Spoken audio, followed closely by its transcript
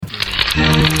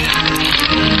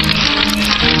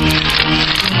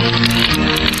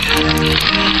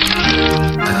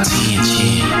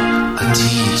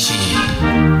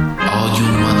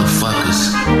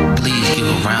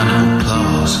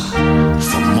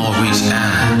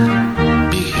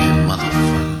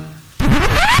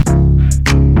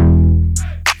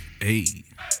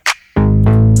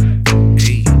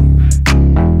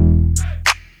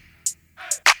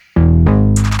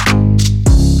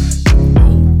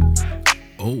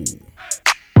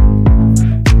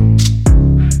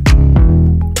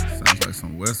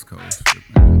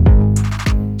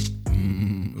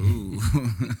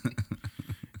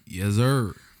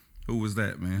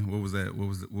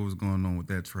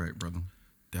track, brother?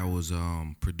 That was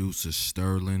producer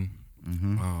Sterling.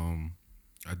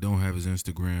 I don't have his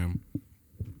Instagram.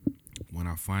 When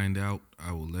I find out,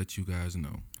 I will let you guys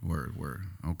know. Word.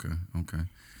 Okay.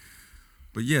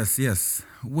 But yes.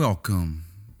 Welcome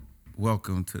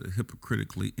to the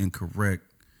Hypocritically Incorrect.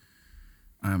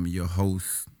 I'm your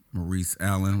host, Maurice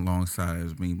Allen.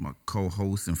 Alongside me, my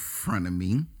co-host in front of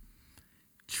me,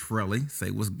 Trelly. Say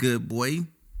what's good, boy.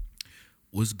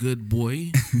 What's good,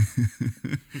 boy?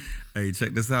 Hey,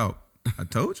 check this out. I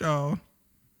told y'all.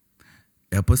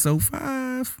 Episode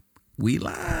 5. We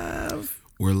live.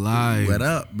 We're live. What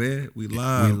up, man? We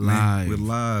live. We're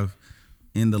live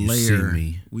in the You lair. see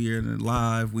me. We are in the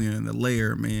live. We are in the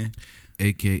lair, man.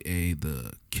 AKA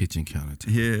the kitchen countertop.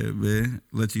 Yeah, man.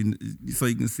 Let you so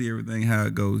you can see everything how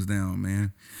it goes down,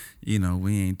 man. You know,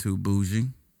 we ain't too bougie.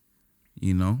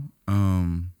 You know.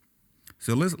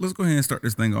 So let's go ahead and start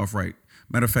this thing off right.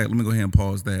 Matter of fact, let me go ahead and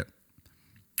pause that.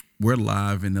 We're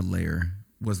live in the lair.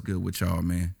 What's good with y'all,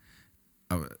 man?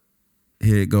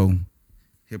 Here it go.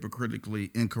 Hypocritically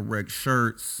Incorrect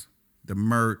shirts, the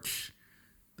merch,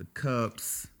 the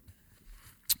cups,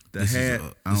 the This hat.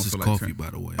 This is coffee, by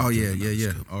the way. Oh, yeah.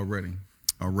 Already.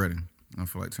 I don't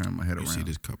feel like turning my head You around. see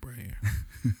this cup right here.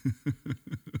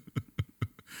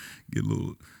 Get a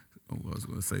little. Oh, I was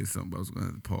going to say something, but I was going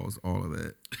to have to pause all of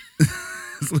that.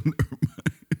 So never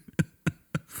mind.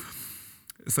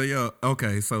 So,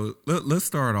 okay. So let's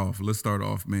start off.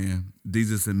 Man.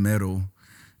 Jesus and Metal.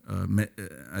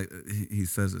 He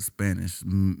says it's Spanish,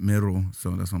 Metal.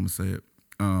 So that's how I'm going to say it.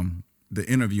 The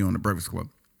interview on the Breakfast Club.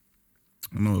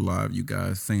 I know a lot of you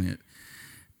guys seen it,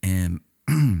 and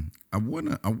I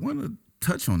wanna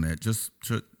touch on that just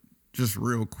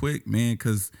real quick, man,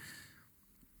 because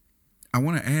I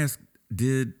want to ask: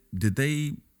 Did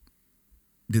they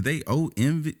owe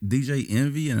DJ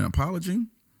Envy an apology?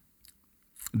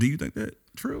 Do you think that,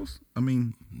 Trills? I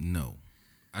mean, No,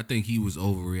 I think he was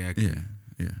overreacting.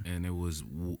 Yeah. And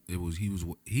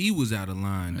he was out of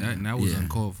line. That was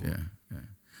uncalled for. Yeah.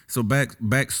 So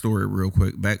backstory real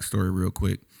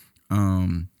quick.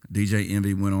 DJ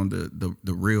Envy went on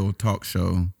the Real talk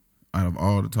show. Out of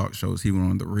all the talk shows, he went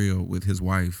on the Real with his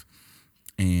wife,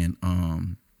 and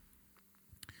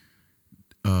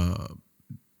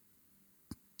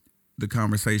the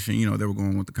conversation. You know, they were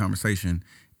going with the conversation,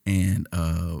 and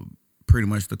pretty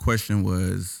much the question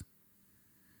was,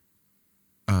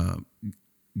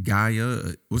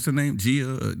 Gaia, what's her name?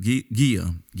 Gia,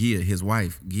 his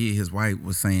wife. Gia, his wife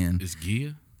was saying, It's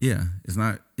Gia? yeah, it's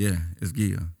not, yeah, it's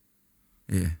Gia.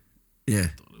 Yeah. I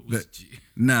thought it was G.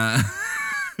 Nah.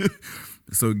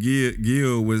 So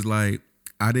Gia was like,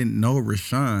 I didn't know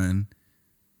Rashawn.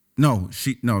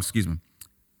 Excuse me.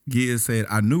 Gia said,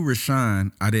 I knew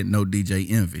Rashawn, I didn't know DJ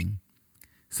Envy.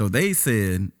 So they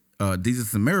said, DJ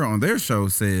Samara on their show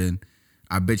said,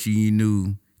 I bet you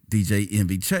knew DJ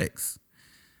Envy checks.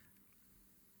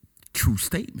 True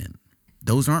statement.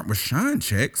 Those aren't Rashawn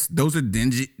checks. Those are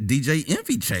DJ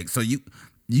Envy checks. So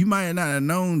you might not have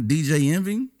known DJ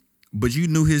Envy, but you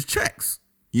knew his checks.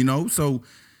 You know, so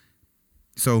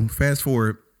fast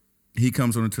forward, he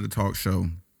comes on to the talk show.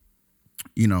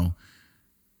 You know,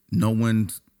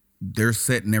 they're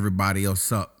setting everybody else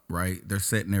up, right? They're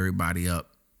setting everybody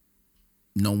up.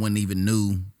 No one even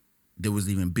knew there was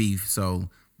even beef. So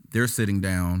they're sitting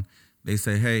down. They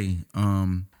say, hey,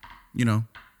 you know,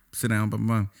 sit down, blah, blah,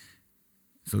 blah.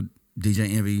 So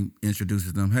DJ Envy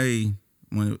introduces them. Hey,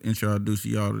 I want to introduce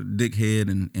y'all to dickhead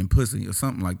and pussy or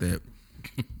something like that,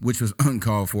 which was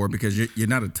uncalled for because you're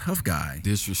not a tough guy.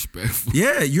 Disrespectful.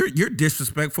 Yeah, you're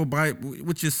disrespectful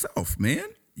with yourself, man.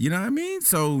 You know what I mean?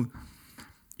 So,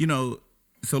 you know,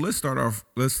 so let's start off.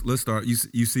 Let's start. You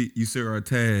see our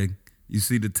tag. You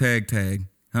see the tag,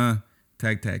 huh?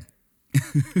 Tag.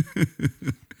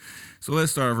 So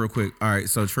let's start real quick. All right.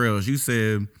 So Trails, you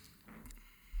said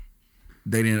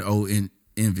they didn't owe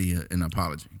Envy an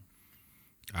apology.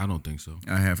 I don't think so.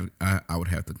 I would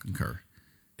have to concur.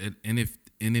 And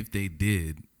if they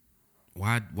did,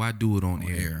 why do it on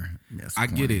air? Yes, I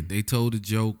get it. They told a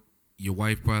joke. Your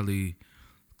wife probably,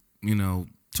 you know,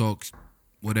 talks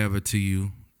whatever to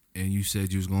you, and you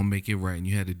said you was gonna make it right, and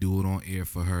you had to do it on air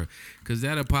for her, because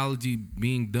that apology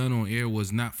being done on air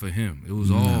was not for him. It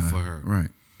was all for her.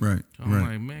 Right. So I'm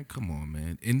like, man, come on,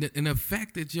 man. And the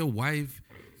fact that your wife,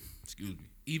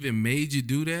 even made you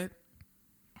do that.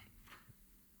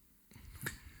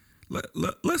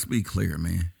 Let's be clear,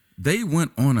 man. They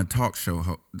went on a talk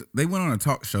show. They went on a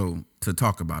talk show to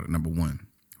talk about it. Number one,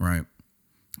 right?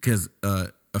 Because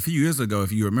a few years ago,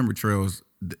 if you remember, Trails,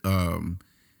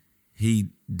 he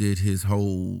did his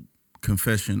whole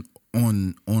confession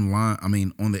online. I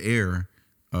mean, on the air,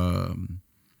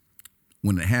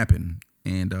 when it happened,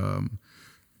 and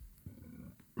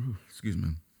excuse me.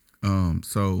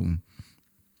 So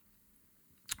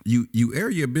you air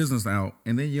your business out,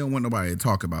 and then you don't want nobody to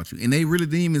talk about you, and they really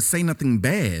didn't even say nothing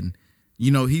bad.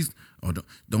 He's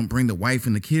don't bring the wife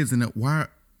and the kids in. Why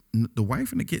the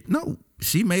wife and the kid? No,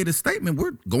 she made a statement.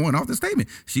 We're going off the statement.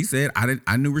 She said,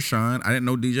 I knew Rashawn. I didn't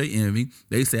know DJ Envy.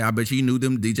 They say, I bet you knew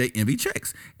them DJ Envy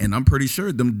checks. And I'm pretty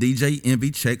sure them DJ Envy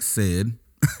checks said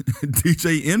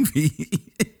DJ Envy.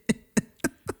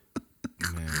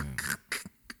 Man.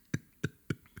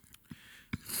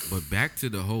 But back to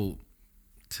the whole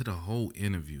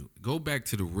interview. Go back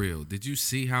to the real. Did you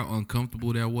see how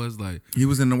uncomfortable that was? Like, he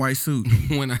was in the white suit.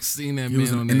 When I seen that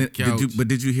man on that couch.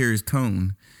 Did you hear his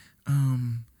tone?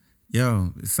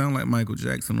 Yo, it sounded like Michael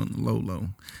Jackson on the low.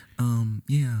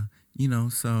 Yeah,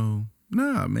 so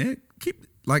nah, man. Keep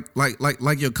like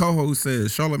your co-host says,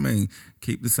 Charlamagne,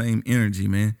 keep the same energy,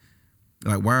 man.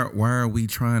 Like, why are we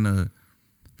trying to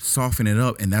soften it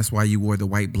up? And that's why you wore the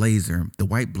white blazer. The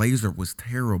white blazer was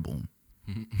terrible.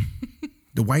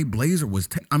 The white blazer was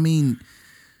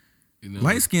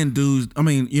light-skinned dudes,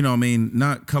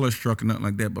 not color struck or nothing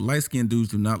like that, but light-skinned dudes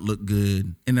do not look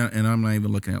good. And I'm not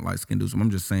even looking at light-skinned dudes. I'm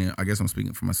just saying, I guess I'm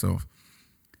speaking for myself.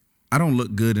 I don't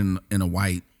look good in a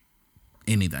white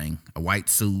anything. A white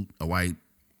suit, a white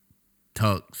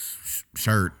tux,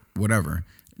 shirt, whatever.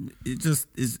 It just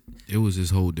is. It was his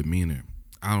whole demeanor.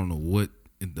 I don't know what.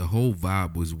 The whole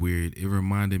vibe was weird. It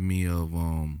reminded me of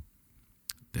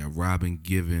that Robin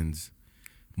Givens,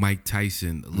 Mike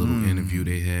Tyson little interview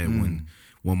they had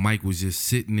when Mike was just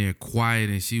sitting there quiet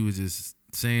and she was just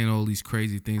saying all these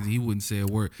crazy things and he wouldn't say a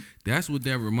word. That's what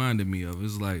that reminded me of.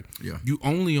 It's like, you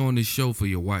only on this show for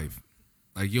your wife.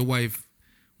 Like, your wife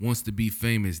wants to be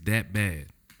famous that bad.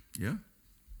 Yeah.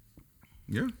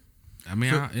 Yeah. I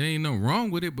mean, it ain't nothing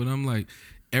wrong with it, but I'm like,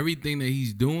 everything that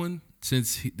he's doing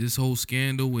since this whole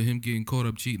scandal with him getting caught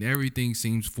up cheating, everything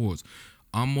seems forced.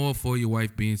 I'm all for your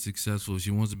wife being successful.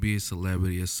 She wants to be a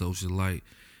celebrity, a socialite,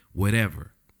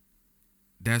 whatever.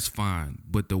 That's fine.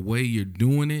 But the way you're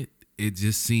doing it, it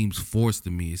just seems forced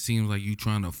to me. It seems like you're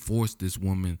trying to force this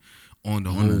woman on the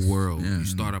whole world. Yeah. You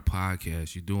start a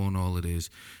podcast. You're doing all of this.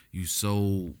 You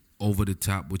so over the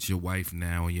top with your wife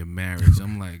now and your marriage.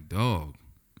 I'm like, dog.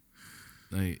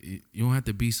 Like, you don't have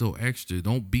to be so extra.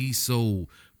 Don't be so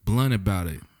blunt about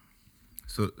it.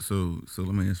 So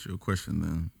let me ask you a question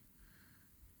then.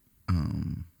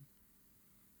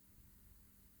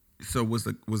 So was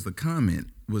the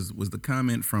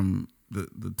comment from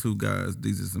the two guys,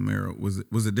 Desus and Mero, was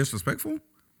it disrespectful?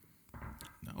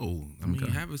 No, I mean,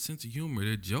 have a sense of humor.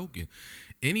 They're joking.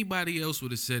 Anybody else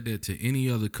would have said that to any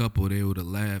other couple, they would have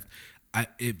laughed.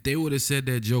 If they would have said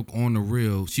that joke on the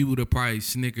real, she would have probably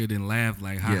snickered and laughed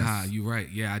like, "Ha ha, you right?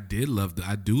 Yeah, I do love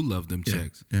them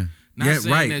checks." Yeah. Not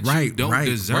saying that you don't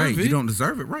deserve it. You don't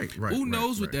deserve it, right? Who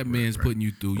knows what that man's putting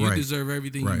you through? You deserve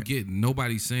everything you get.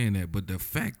 Nobody's saying that, but the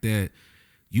fact that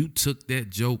you took that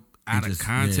joke out of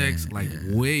context,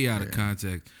 way out of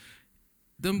context.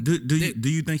 Do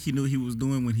you think he knew what he was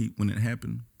doing when it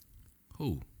happened?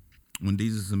 Who? When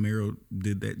Desus and Mero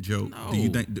did that joke, no. Do you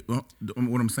think? What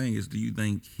I'm saying is, do you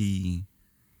think he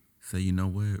say, you know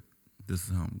what, this is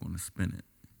how I'm going to spin it?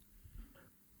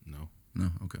 No.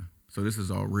 Okay. So this is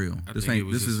all real. This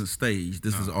isn't staged.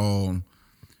 This is all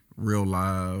real,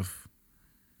 live,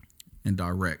 and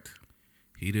direct.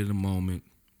 Heat of the moment.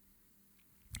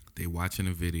 They watching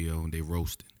a video and they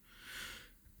roasting.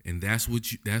 And that's what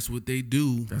they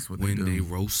do. When they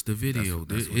roast the video.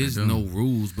 There is no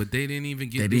rules, but they didn't even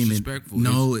get disrespectful.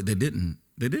 They didn't.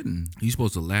 You're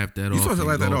supposed to laugh that off. You're supposed to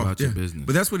laugh that off. Your business.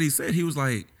 But that's what he said. He was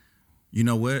like, you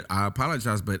know what? I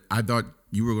apologize, but I thought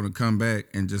you were going to come back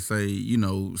and just say,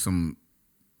 some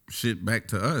shit back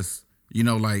to us.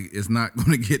 Like, it's not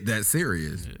going to get that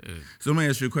serious. Yeah. So let me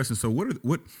ask you a question. So what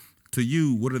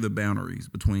are the boundaries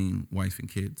between wife and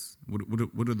kids?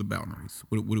 What are the boundaries?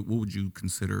 What would you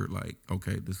consider like,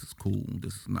 okay, this is cool,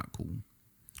 this is not cool?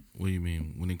 What do you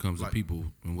mean when it comes to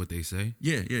people and what they say?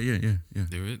 Yeah.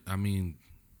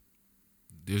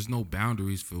 There's no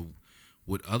boundaries for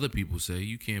what other people say.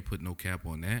 You can't put no cap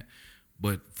on that.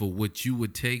 But for what you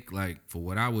would take, like for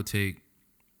what I would take,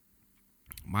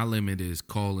 my limit is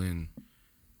calling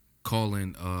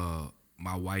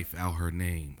my wife out her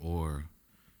name, or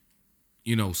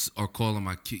or calling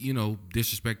my kid,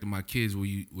 disrespecting my kids where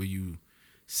you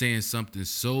saying something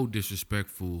so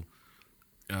disrespectful,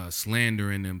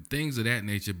 slandering them, things of that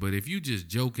nature. But if you just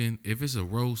joking, if it's a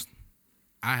roast,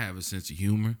 I have a sense of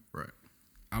humor. Right.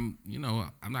 I'm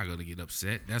not gonna get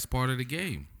upset. That's part of the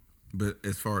game. But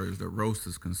as far as the roast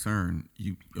is concerned,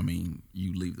 you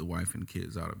leave the wife and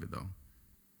kids out of it though.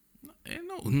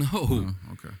 No.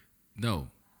 Okay. No.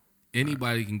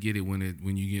 Anybody can get it when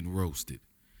you're getting roasted.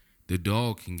 The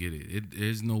dog can get it.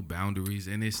 There's no boundaries,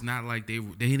 and it's not like they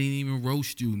didn't even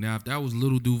roast you. Now, if that was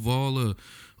Little Duval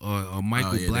or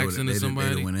Michael Blackson or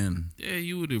somebody, went in. Yeah,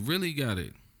 you would have really got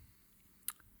it.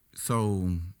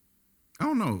 So, I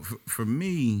don't know. For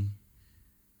me,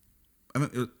 I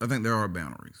think there are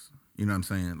boundaries. You know what I'm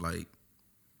saying? Like,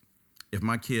 if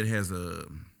my kid has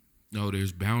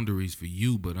there's boundaries for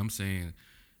you, but I'm saying,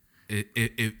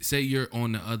 if say you're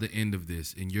on the other end of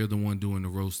this and you're the one doing the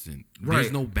roasting,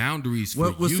 there's no boundaries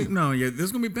for you. See,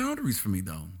 there's gonna be boundaries for me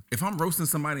though. If I'm roasting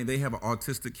somebody and they have an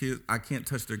autistic kid, I can't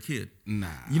touch their kid. Nah,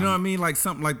 you know what I mean? Like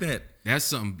something like that. That's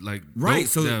something like right.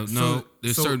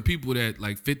 There's certain people that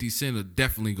like 50 Cent will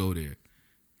definitely go there.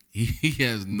 He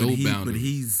has no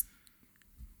boundaries.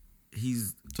 But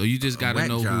he's so you just got to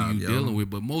know who you're dealing with.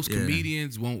 But most Yeah.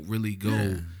 comedians won't really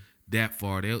go that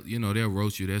far. They'll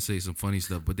roast you. They'll say some funny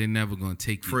stuff, but they're never gonna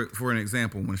take you. For an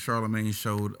example, when Charlamagne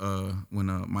showed when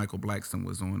Michael Blackson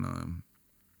was on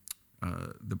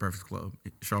The Breakfast Club,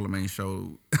 Charlamagne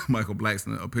showed Michael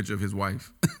Blackson a picture of his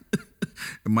wife,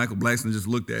 and Michael Blackson just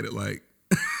looked at it like,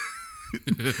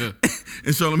 and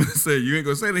Charlamagne said, "You ain't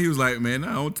gonna say that." He was like, "Man,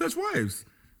 I don't touch wives.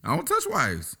 I don't touch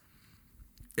wives."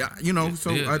 Yeah, you know.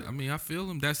 So I mean, I feel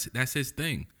him. That's his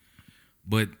thing,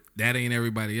 but that ain't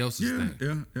everybody else's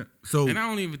thing. Yeah. So, and I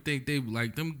don't even think they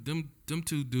like them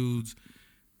two dudes.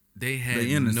 They had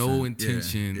innocent. no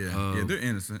intention of. Yeah, they're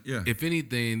innocent. Yeah. If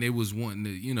anything, they was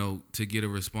wanting to get a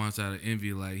response out of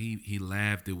Envy. Like he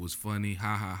laughed. It was funny.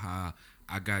 Ha ha ha.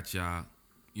 I got y'all.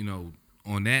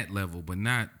 On that level, but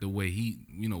not the way he.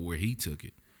 Where he took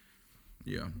it.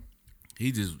 Yeah.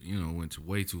 He just went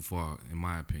way too far, in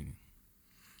my opinion.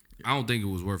 I don't think it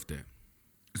was worth that.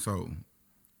 So,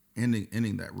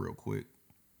 ending that real quick.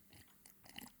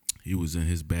 He was in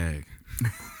his bag.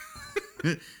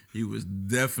 He was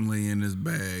definitely in his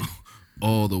bag.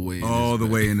 All the way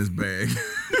in his bag.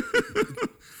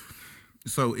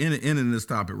 So, ending this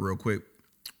topic real quick.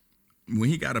 When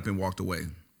he got up and walked away.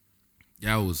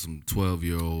 That was some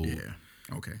 12-year-old. Yeah.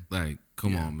 Okay. Like,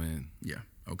 come on, man. Yeah.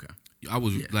 Okay. I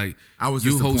was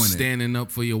you host standing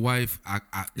up for your wife.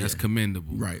 That's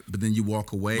commendable, right? But then you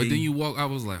walk away. But then you walk. I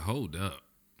was like, hold up.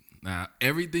 Now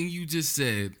everything you just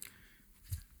said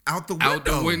out the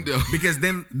window because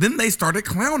then they started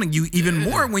clowning you even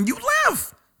more when you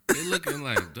left. They looking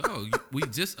like, dog. We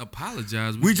just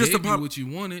apologized. We just gave you what you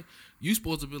wanted. You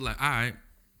supposed to be like, all right.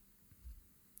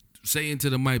 Say into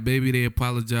the mic, baby. They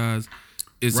apologize.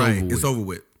 It's over with. It's over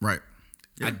with. Right.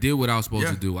 Yeah. I did what I was supposed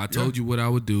to do. I told you what I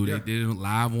would do. They did it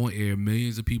live on air.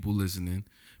 Millions of people listening.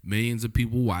 Millions of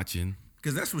people watching.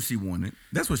 Because that's what she wanted.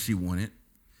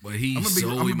 But he's so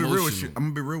emotional. I'm going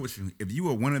to be real with you. If you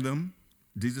were one of them,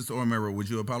 Jesus or Mero, would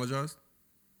you apologize?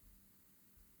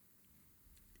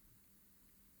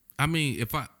 I mean,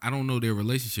 if I don't know their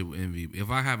relationship with Envy. If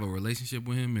I have a relationship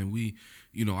with him and we,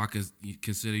 I can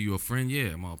consider you a friend,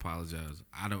 yeah, I'm going to apologize.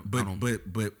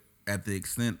 But at the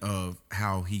extent of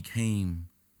how he came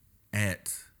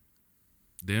at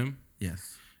them?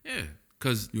 Yes. Yeah.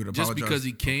 Just because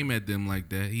he came at them like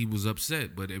that, he was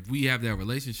upset. But if we have that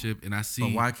relationship and I see.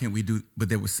 But why can't we do. But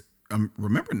they was.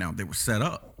 Remember now, they were set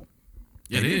up.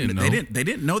 Yeah, they didn't know. They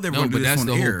didn't know they were going to do this on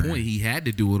the air. But that's the whole point. He had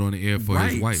to do it on the air for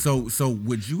his wife. So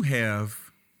would you have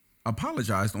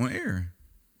apologized on air?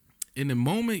 In the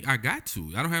moment, I got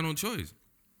to. I don't have no choice.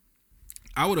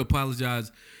 I would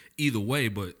apologize either way,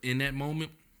 but in that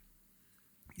moment,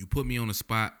 you put me on the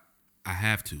spot, I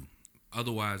have to.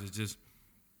 Otherwise, it's just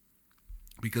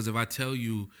because if I tell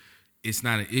you it's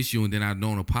not an issue and then I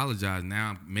don't apologize,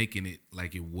 now I'm making it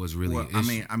like it was really an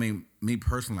issue. I mean, me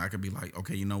personally, I could be like,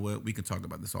 okay, you know what? We can talk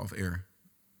about this off air.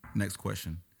 Next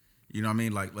question. You know what I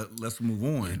mean? Like, let's move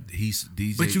on.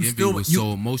 DJ Envy was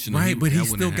so emotional. Right, but he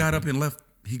still got up and left.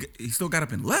 He still got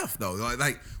up and left, though.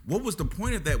 Like, what was the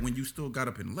point of that when you still got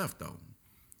up and left, though?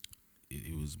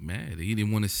 He was mad. He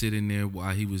didn't want to sit in there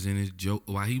while he was in his joke.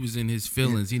 While he was in his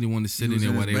feelings, he didn't want to sit in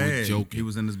there while they were joking. He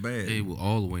was in his bag. They were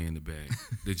all the way in the bag,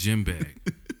 the gym bag.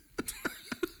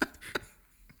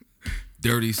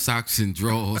 Dirty socks and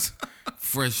drawers,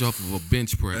 fresh off of a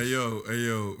bench press. Hey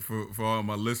yo, for all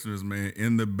my listeners, man,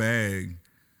 in the bag.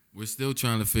 We're still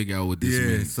trying to figure out what this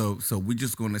means. So we're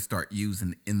just going to start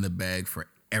using in the bag for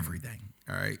everything.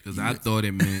 All right, because I thought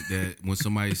it meant that when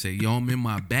somebody say, "Yo, I'm in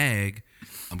my bag,"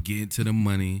 I'm getting to the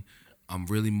money. I'm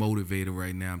really motivated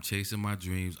right now. I'm chasing my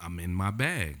dreams. I'm in my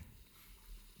bag.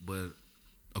 But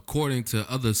according to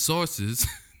other sources,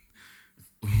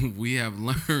 we have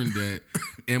learned that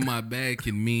in my bag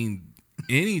can mean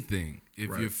anything.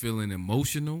 If you're feeling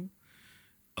emotional,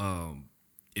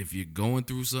 if you're going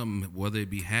through something, whether it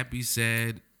be happy,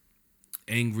 sad,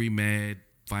 angry, mad,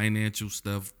 financial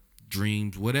stuff,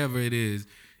 dreams, whatever it is,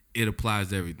 it applies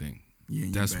to everything.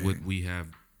 That's what we have.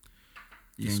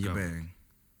 You in your bag.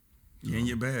 You in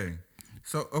your bag.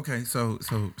 So okay, so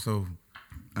all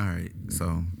right.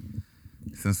 So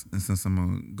since I'm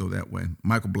gonna go that way,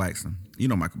 Michael Blackson. You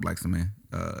know Michael Blackson, man.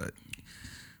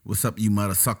 What's up, you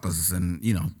mother suckers, and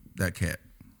you know that cat.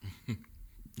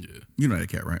 Yeah. You know that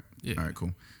cat, right? Yeah. All right,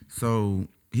 cool. So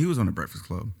he was on the Breakfast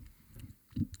Club.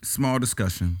 Small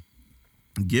discussion.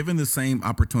 Given the same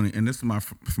opportunity, and this is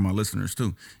for my listeners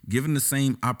too. Given the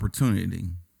same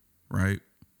opportunity, right?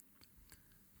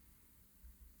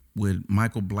 Would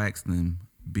Michael Blackson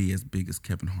be as big as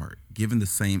Kevin Hart? Given the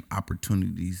same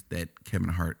opportunities that Kevin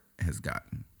Hart has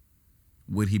gotten,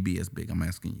 would he be as big? I'm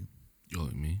asking you. You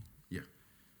like me? Yeah.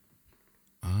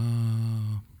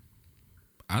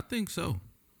 I think so.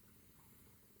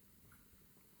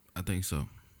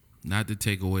 Not to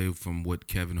take away from what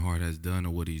Kevin Hart has done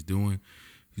or what he's doing.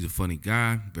 He's a funny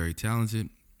guy, very talented,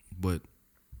 but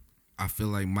I feel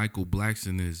like Michael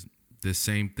Blackson is the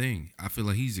same thing. I feel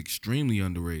like he's extremely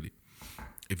underrated.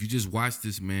 If you just watch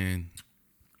this man,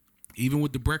 even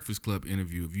with the Breakfast Club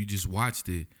interview, if you just watched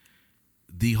it,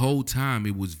 the whole time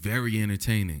it was very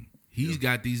entertaining. He's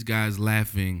got these guys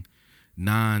laughing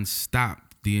nonstop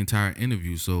the entire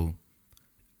interview. So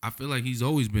I feel like he's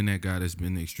always been that guy that's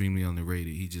been extremely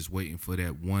underrated. He's just waiting for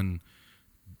that one,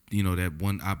 that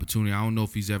one opportunity. I don't know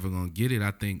if he's ever going to get it. I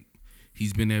think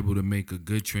he's been able to make a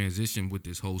good transition with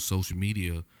this whole social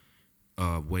media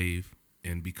wave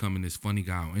and becoming this funny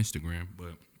guy on Instagram.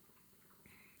 But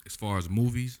as far as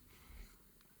movies,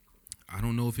 I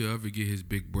don't know if he'll ever get his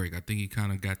big break. I think he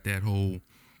kind of got that whole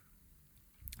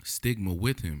stigma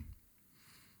with him.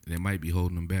 And it might be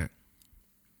holding him back.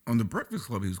 On the Breakfast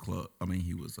Club, he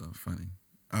was funny.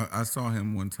 I saw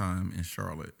him one time in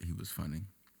Charlotte. He was funny.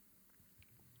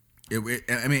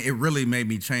 It really made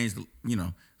me change.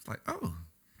 It's like, oh,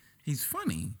 he's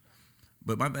funny.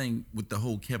 But my thing with the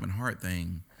whole Kevin Hart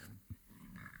thing,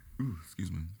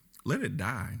 excuse me, let it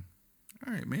die.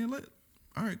 All right, man.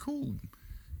 All right, cool.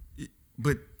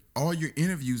 But all your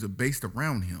interviews are based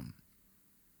around him.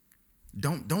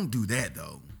 Don't do that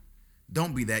though.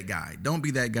 Don't be that guy. Don't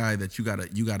be that guy that you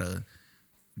gotta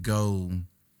go.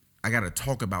 I gotta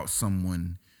talk about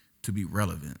someone to be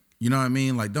relevant. You know what I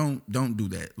mean? Like don't do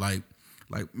that. Like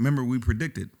remember we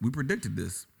predicted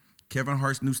this. Kevin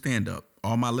Hart's new stand up.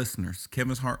 All my listeners,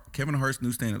 Kevin Hart's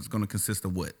new stand up is going to consist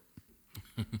of what?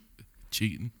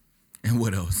 Cheating. And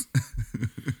what else?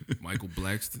 Michael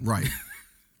Blackson.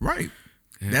 Right.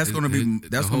 That's going to be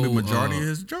the majority of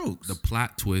his jokes. The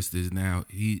plot twist is now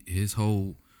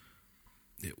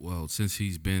since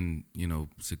he's been,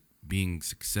 being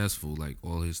successful, like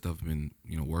all his stuff been,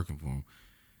 working for him.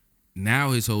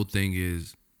 Now his whole thing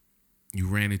is you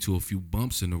ran into a few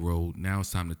bumps in the road. Now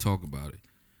it's time to talk about it.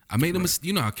 I made a mistake.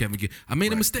 You know how Kevin get. I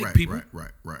made a mistake, people.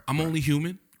 Right. I'm only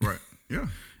human. Right. Yeah.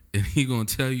 And he gonna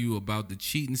tell you about the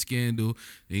cheating scandal.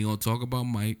 And he gonna talk about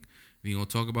Mike. And he gonna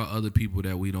talk about other people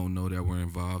that we don't know that were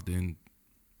involved in.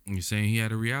 And you're saying he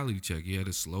had a reality check. He had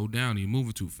to slow down. He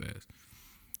moving too fast.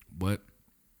 But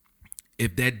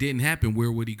if that didn't happen,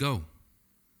 where would he go?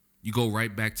 You go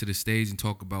right back to the stage and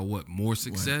talk about what? More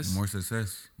success? More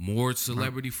success. More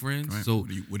celebrity friends? Right. So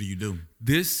what do you do?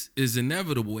 This is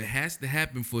inevitable. It has to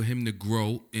happen for him to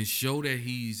grow and show that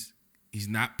he's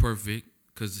not perfect,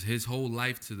 because his whole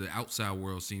life to the outside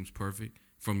world seems perfect,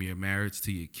 from your marriage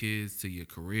to your kids to your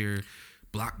career,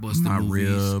 blockbuster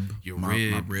movies,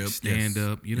 my rib, stand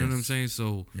up. You know what I'm saying?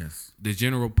 So the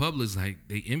general public's like,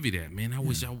 they envy that. Man, I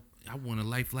wish I want a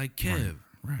life like Kev.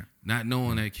 Right. Not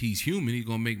knowing that he's human, he's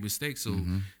gonna make mistakes. So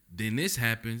then this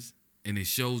happens, and it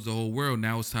shows the whole world.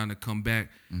 Now it's time to come back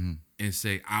and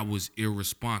say, I was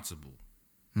irresponsible.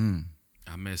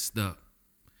 I messed up.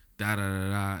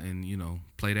 And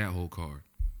play that whole card.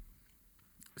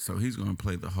 So he's gonna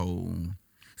play the whole.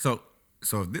 So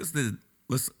if this did,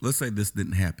 let's say this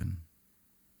didn't happen,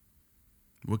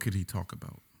 what could he talk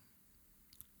about?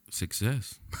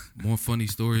 Success. More funny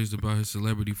stories about his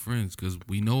celebrity friends, because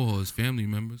we know all his family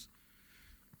members.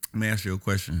 Let me ask you a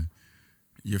question.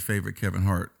 Your favorite Kevin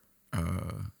Hart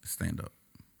stand-up?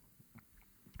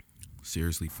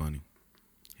 Seriously funny.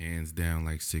 Hands down,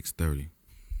 like 6:30.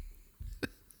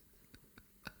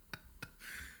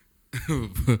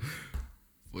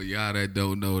 For y'all that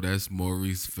don't know, that's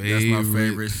Maurice's favorite. That's my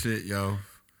favorite shit, yo.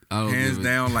 Hands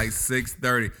down, like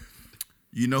 6:30.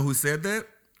 You know who said that?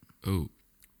 Who?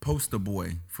 Poster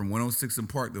Boy from 106 &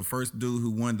 Park, the first dude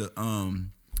who won the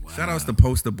Shout outs to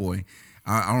Poster Boy.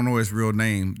 I don't know his real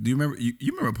name. Do you remember? You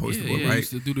remember Poster Boy, Yeah, right? he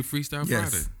used to do the Freestyle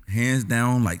Friday. Hands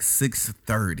down, like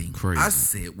 6:30. Crazy. I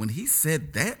said when he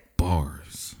said that,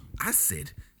 Bars. I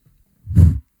said.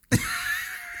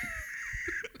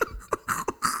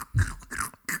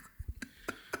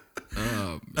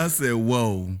 I said,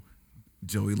 whoa.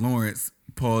 Joey Lawrence,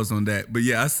 pause on that. But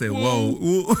yeah, I said,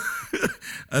 whoa.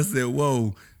 I said,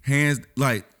 whoa. Hands,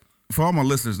 like, for all my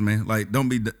listeners, man, like, don't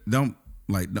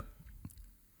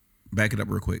back it up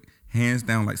real quick. Hands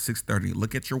down, like 6:30.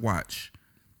 Look at your watch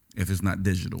if it's not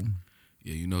digital.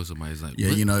 Yeah, you know somebody's like, Yeah,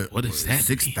 what, you know. what is that?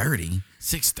 6:30.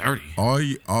 6:30.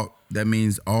 All that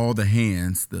means all the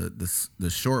hands, the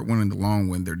short one and the long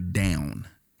one, they're down.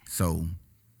 So,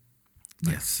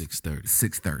 Yes, 6:30.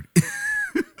 6:30.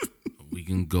 We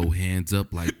can go hands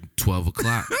up like 12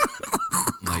 o'clock,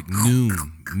 like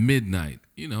noon, midnight.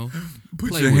 You know,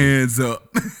 Put play your with it. hands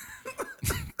up.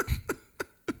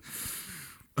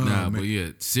 Nah, man. but yeah,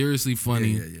 seriously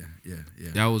funny. Yeah.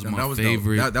 That was my dope.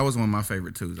 favorite. That was one of my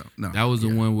favorite too, though. No, That was the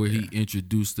one where he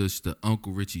introduced us to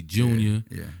Uncle Richie Jr.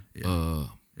 Yeah.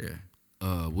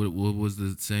 What was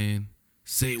the saying?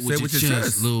 Say it with your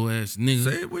chest, little ass nigga.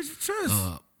 Say it with your chest.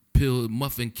 Pill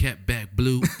muffin cat back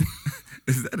blue.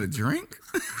 Is that a drink?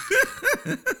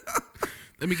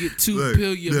 Let me get two Look,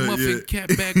 pill your muffin cat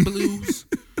back blues.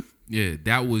 Yeah,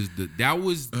 that was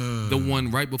the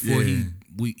one right before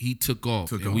he took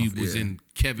off, and we was in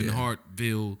Kevin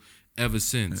Hartville ever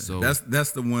since. So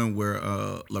that's the one where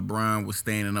LeBron was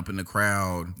standing up in the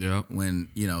crowd. Yeah. When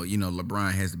you know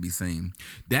LeBron has to be seen.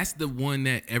 that's the one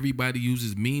that everybody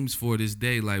uses memes for this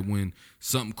day. Like when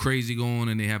something crazy go on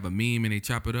and they have a meme and they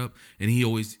chop it up. And he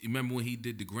always remember when he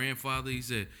did the grandfather. He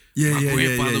said, "My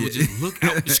grandfather would just look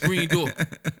out the screen door."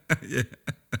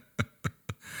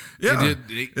 Yeah,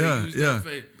 They used that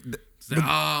face. Say,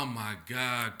 oh my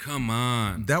God, come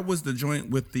on. That was the joint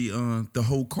with the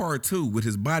whole car too, with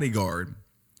his bodyguard.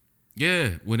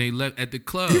 Yeah, when they left at the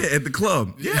club. Yeah, at the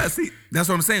club. Yeah, see, that's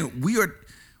what I'm saying.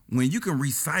 When you can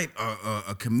recite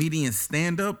a comedian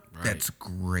stand up, Right. that's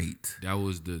great. That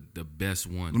was the best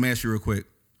one. Let me ask you real quick.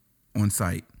 On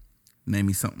site, name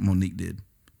me something Monique did.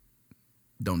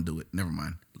 Don't do it. Never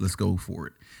mind. Let's go for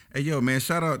it. Hey, yo, man,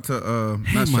 shout out to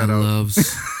Hey, not my shout out.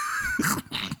 loves.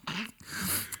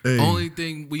 Hey. Only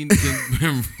thing we can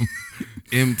remember from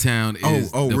M-Town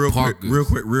is the real Parkers.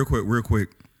 quick.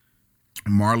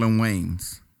 Marlon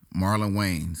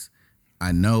Wayans.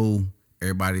 I know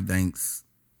everybody thinks,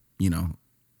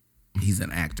 he's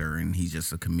an actor and he's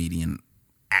just a comedian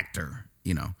actor.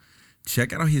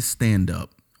 Check out his stand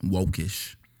up,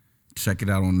 Wokish. Check it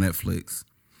out on Netflix.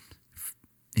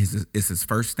 It's his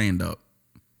first stand up.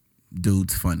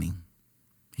 Dude's funny.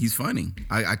 He's funny.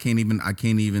 I can't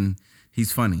even.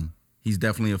 He's funny. He's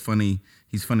definitely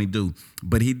he's funny dude.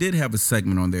 But he did have a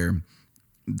segment on there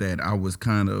that I was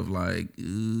kind of like,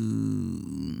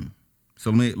 ooh. So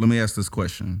let me ask this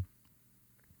question.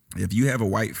 If you have a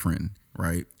white friend,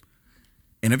 right?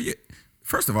 And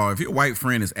first of all, if your white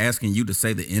friend is asking you to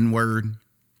say the N-word,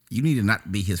 you need to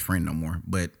not be his friend no more.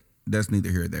 But that's neither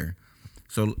here nor there.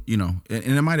 So, and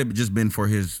it might have just been for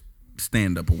his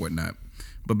stand-up or whatnot.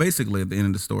 But basically, at the end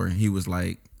of the story, he was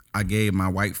like, I gave my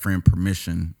white friend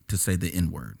permission to say the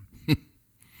N-word.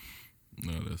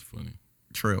 No, that's funny.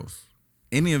 Trails.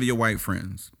 Any of your white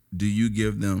friends, do you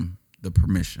give them the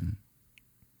permission?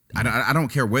 I don't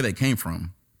care where they came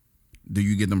from. Do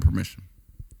you give them permission?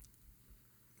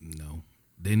 No.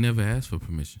 They never asked for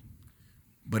permission.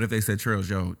 But if they said, Trails,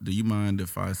 yo, do you mind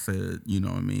if I said,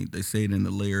 they say it in the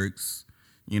lyrics,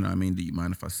 do you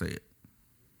mind if I say it?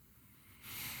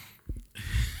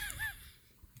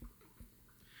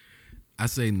 I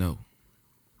say no.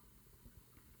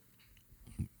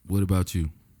 What about you?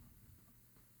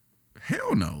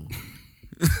 Hell no.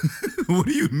 What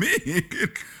do you mean?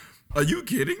 Are you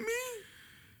kidding me?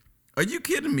 You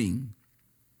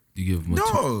give them a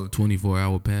No.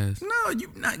 24-hour pass? No,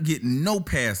 you not getting no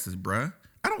passes, bruh.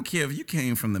 I don't care if you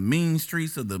came from the mean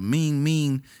streets of the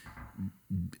mean.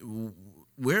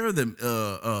 Where are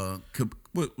the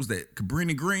what was that?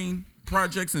 Cabrini Green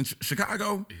projects in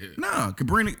Chicago? Yeah. Nah,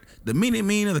 the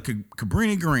mean of the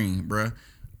Cabrini Green, bruh.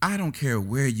 I don't care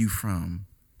where you from.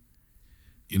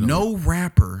 No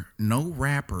rapper, no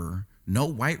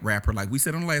white rapper, like we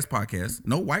said on the last podcast,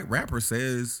 no white rapper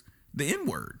says the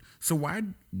N-word. So why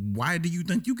do you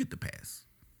think you get the pass?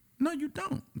 No, you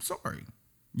don't. I'm sorry.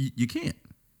 You can't.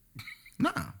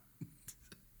 Nah.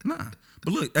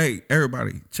 But look, hey,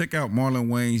 everybody, check out Marlon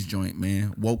Wayne's joint,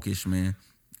 man. Wokish, man.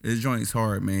 His joint's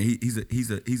hard, man.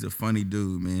 He's a funny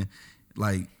dude, man.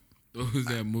 Like, what was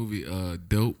that movie?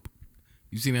 Dope.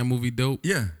 You seen that movie Dope?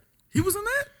 Yeah. He was in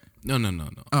that? No.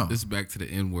 Oh. This is back to the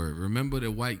N word. Remember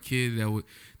the white kid that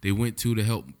they went to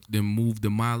help them move to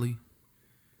Mali?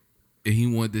 And he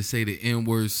wanted to say the N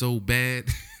word so bad.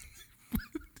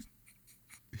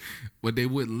 But they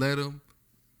wouldn't let him.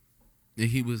 And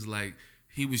he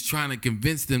was trying to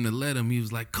convince them to let him. He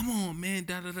was like, come on, man,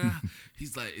 da-da-da.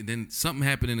 He's like, and then something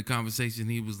happened in the conversation.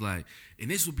 He was like, and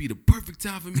this would be the perfect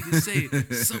time for me to say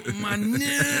it. Something my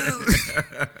nails.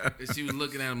 And she was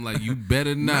looking at him like, you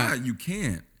better not. Nah, you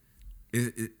can't.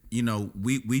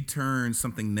 We turn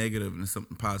something negative into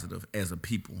something positive as a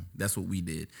people. That's what we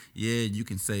did. Yeah, you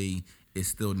can say it's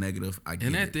still negative. I get it.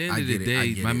 And at the end of the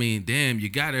day, I mean, damn, you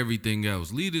got everything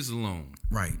else. Leave this alone.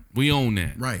 Right. We own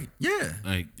that. Right. Yeah.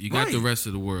 Like, you got the rest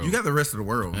of the world. You got the rest of the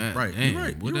world. Right. Damn, You're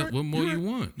right. What more you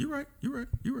want? You're right.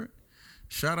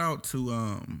 Shout out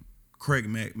to Craig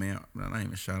Mack, man. Not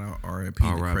even shout out. R.I.P.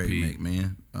 to Craig Mack,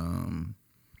 man.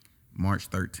 March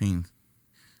 13th.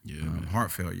 Yeah, man.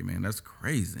 Heart failure, man. That's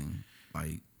crazy.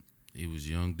 Like, he was a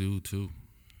young dude too.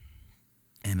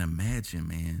 And imagine,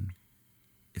 man,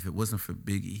 if it wasn't for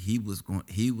Biggie, he was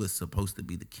supposed to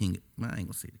be the king. Well, I ain't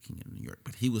gonna say the king of New York,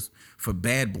 but he was for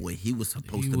Bad Boy. He was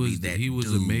supposed to be that. He was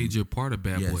dude. a major part of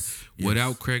Bad Boy. Yes.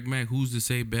 Without Craig Mack, who's to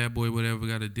say Bad Boy would ever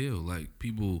got a deal? Like,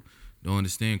 people don't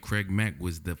understand. Craig Mack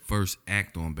was the first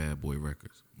act on Bad Boy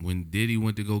Records. When Diddy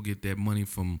went to go get that money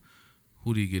from,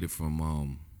 who did he get it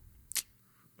from?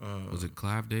 Was it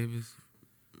Clive Davis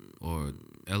or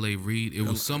L.A. Reid? It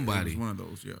was somebody. It was one of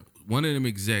those, yeah. One of them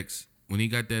execs. When he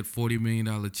got that $40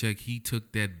 million check, he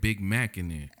took that Big Mac in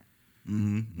there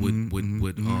and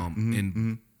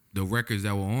the records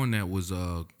that were on that was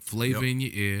Flavor in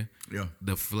Your Ear. Yeah.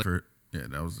 The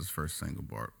that was his first single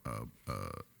bar.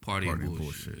 Party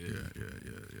Bullshit. Yeah.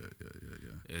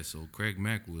 Yeah, so Craig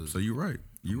Mack was. So you're right.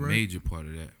 You're right. Major part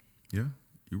of that. Yeah,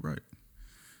 you're right.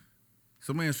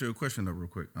 So let me ask you a question though, real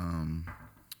quick.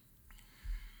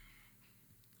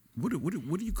 What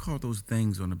do you call those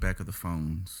things on the back of the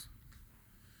phones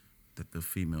that the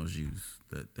females use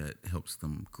that helps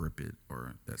them grip it,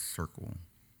 or that circle?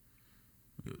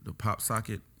 The pop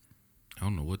socket? I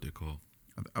don't know what they're called.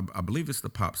 I believe it's the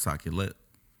pop socket. Let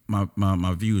my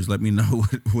viewers let me know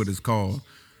what it's called.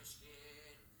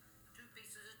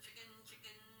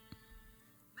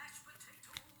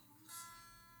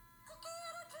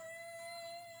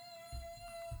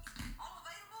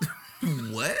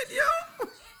 What, yo?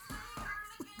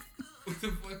 What the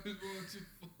fuck is wrong with you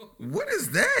for? What is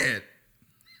that?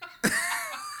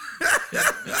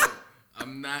 No,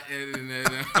 I'm not editing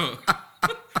that out.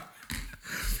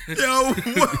 Yo,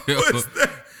 what was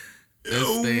that?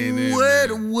 Yo,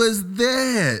 what was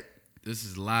that? This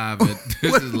is live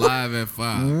at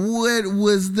 5. What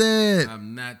was that?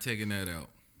 I'm not taking that out.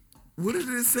 What did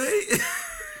it say?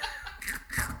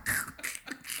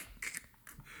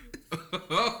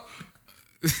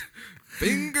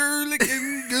 Finger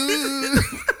licking good.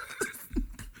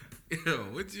 Yo,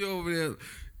 what you over there?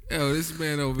 Yo, this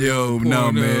man over there. Yo,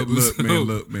 no, man.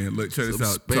 Look, check this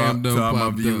out. Spam To all my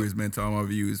popped viewers, up. man. To all my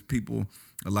viewers, people,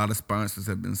 a lot of sponsors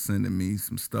have been sending me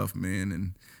some stuff, man.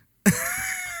 And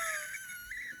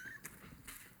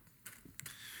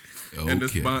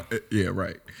Okay. yeah,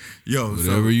 right. Yo,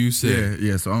 Whatever you say.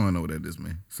 Yeah. So I don't know what that is,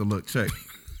 man. So look, check.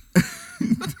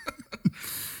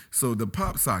 So the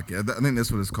pop socket, I think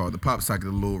that's what it's called. The pop socket,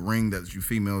 the little ring that's you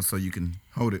female, so you can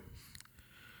hold it.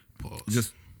 Pause.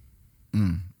 Just,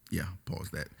 yeah, pause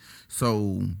that.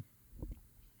 So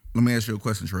let me ask you a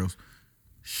question, Trails.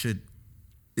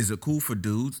 Is it cool for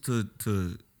dudes to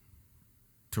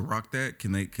rock that?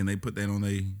 Can they put that on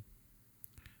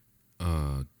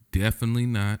Definitely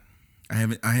not. I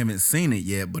haven't seen it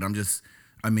yet, but it's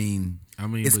but-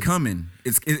 coming.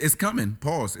 It's coming.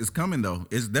 Pause. It's coming though.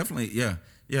 It's definitely yeah.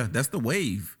 That's the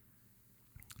wave.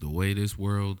 The way this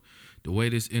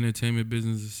entertainment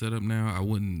business is set up now, I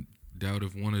wouldn't doubt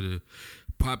if one of the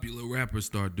popular rappers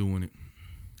start doing it.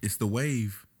 It's the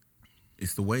wave.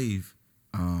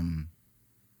 I'm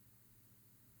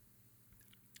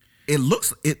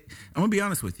gonna be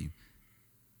honest with you.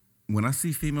 When I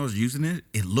see females using it,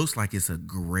 it looks like it's a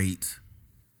great.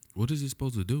 What is it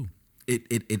supposed to do?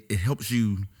 It helps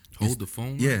you Hold the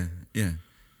phone? Yeah.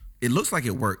 It looks like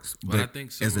it works, but I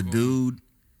think some as a of them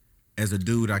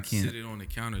dude, I can't. Sit it on the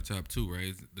countertop too,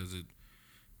 right? Does it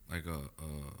like a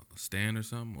stand or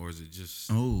something, or is it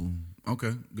just? Oh,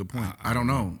 okay, good point. I don't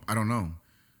know. I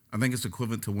think it's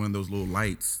equivalent to one of those little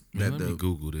lights Man, let me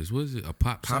Google this. What is it? A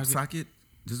pop socket?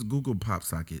 Just Google pop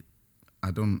socket.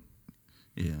 I don't.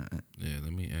 Yeah. Yeah,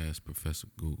 let me ask Professor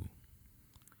Google.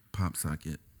 Pop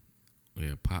socket.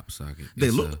 Yeah, pop socket.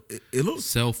 It looks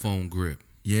cell phone grip.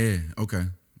 Yeah. Okay.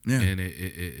 Yeah. And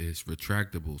it's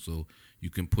retractable, so you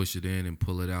can push it in and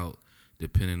pull it out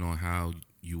depending on how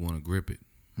you want to grip it.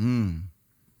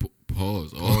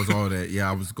 Pause. Pause all that. Yeah,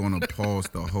 I was going to pause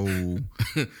the whole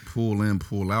pull in,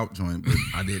 pull out joint, but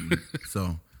I didn't.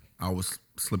 So I was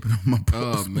slipping on my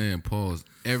pause. Oh man, pause.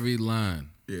 Every line.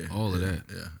 Yeah. All of that.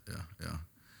 Yeah.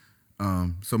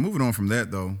 So moving on from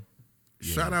that though,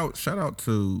 shout out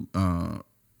to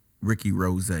Ricky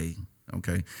Rose.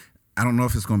 Okay. I don't know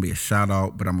if it's gonna be a shout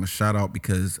out, but I'm gonna shout out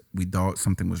because we thought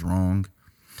something was wrong.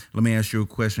 Let me ask you a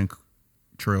question,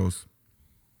 Trails.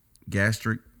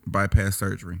 Gastric bypass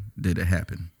surgery. Did it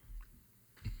happen?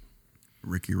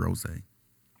 Ricky Rose.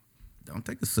 Don't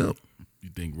take a sip. You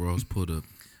think Ross put a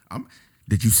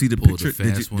Did you see the pulled a picture?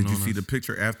 fast Did one you on see us? the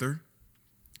picture after?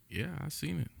 Yeah, I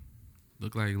seen it.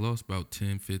 Looked like he lost about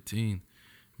 10, 15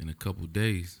 in a couple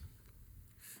days.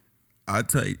 I'd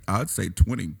say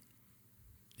 20.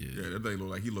 Yeah. That thing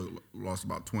looked like he lost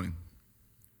about 20.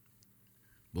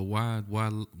 But why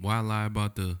lie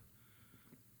about the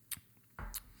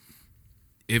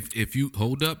if you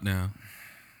hold up now,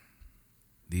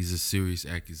 these are serious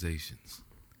accusations.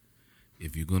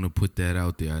 If you're gonna put that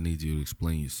out there, I need you to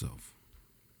explain yourself.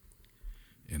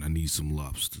 And I need some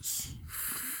lobsters.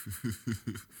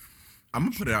 I'm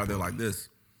gonna put it out there like this.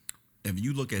 If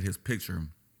you look at his picture,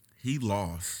 he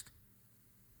lost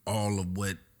all of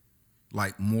what,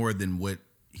 like more than what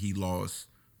he lost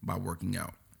by working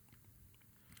out.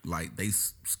 Like they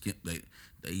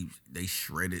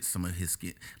shredded some of his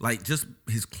skin. Like just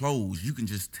his clothes, you can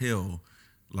just tell.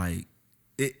 Like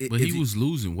But he was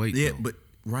losing weight. yeah, though.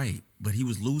 but he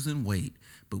was losing weight.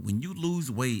 But when you lose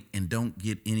weight and don't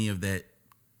get any of that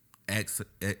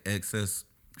excess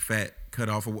fat cut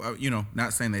off, or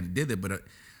not saying that he did it, but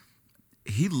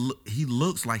he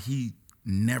looks like he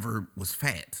never was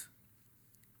fat.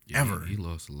 Yeah, ever. He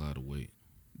lost a lot of weight.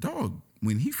 Dog,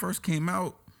 when he first came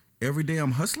out, Every Day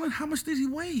I'm Hustling, how much did he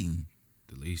weigh?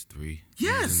 At least 3.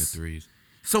 Yes. He was in the threes.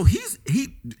 So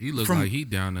He looked like he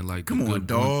down in like come on,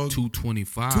 dog.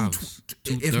 225s,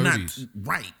 230s. If not,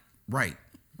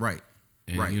 right.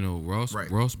 And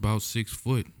right. Ross about 6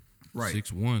 foot. Right.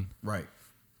 6'1". Right.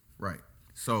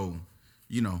 So,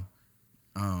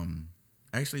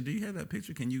 actually, do you have that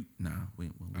picture? Can you? Nah, we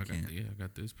can't. I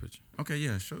got this picture. Okay,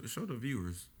 yeah. Show the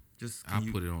viewers. Just I'll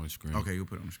put it on the screen. Okay, you'll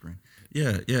put it on the screen.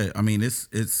 Yeah. I mean,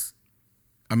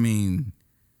 I mean,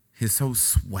 his whole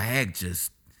swag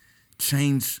just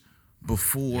changed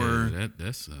before. Yeah,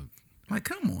 that's a. Like,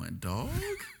 come on, dog.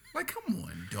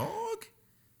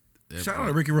 Shout out part.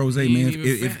 to Ricky Rose, man. He ain't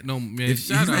even fat no man.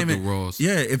 Shout out to Ross.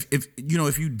 Yeah, if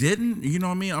you didn't, you know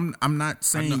what I mean. I'm not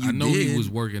saying I know did. he was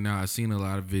working out. I seen a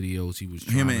lot of videos. He was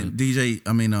Him and DJ.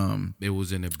 I mean, they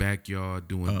was in the backyard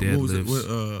doing what deadlifts. was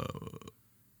it?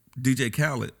 DJ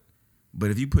Khaled.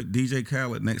 But if you put DJ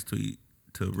Khaled next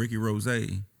to Ricky Rose,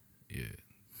 Yeah,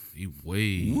 he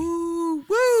way.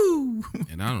 woo.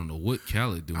 And I don't know what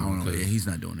Khaled doing. I don't know. 'cause Yeah, he's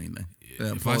not doing anything.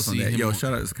 if Pause I on see that. him Yo, on-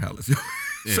 shout out to Khaled.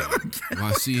 Yeah. Shout out to Khaled. If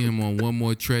I see him on one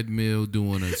more treadmill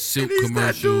doing a silk And he's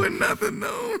commercial, not doing nothing,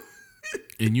 no.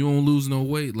 and you don't lose no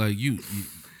weight, like you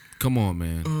come on,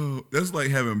 man. Oh, that's like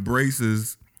having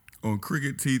braces on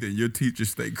crooked teeth and your teeth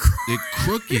just stay crooked. They're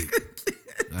crooked.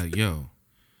 Like, yo,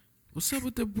 what's up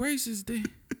with the braces?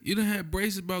 You done had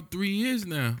braces about 3 years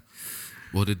now.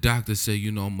 Well, the doctor said,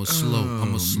 I'm a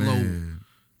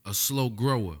slow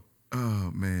grower.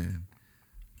 Oh man,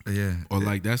 yeah. Or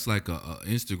like that's like a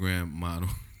Instagram model,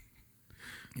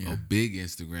 Yeah. a big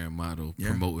Instagram model Yeah.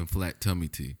 promoting flat tummy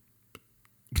tea.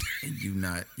 And you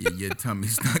not your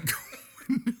tummy's not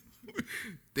going.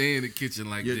 They in the kitchen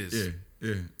like this.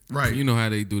 Yeah. Right. You know how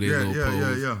they do their little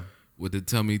pose yeah. with the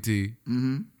tummy tea,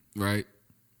 right?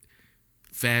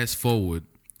 Fast forward,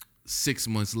 6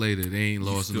 months later, they ain't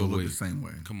lost Still no look weight. the same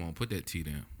way. Come on, put that tea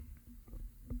down.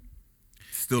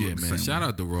 Still Yeah, look the man. same Shout way.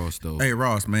 out to Ross though. Hey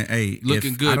Ross, man. Hey,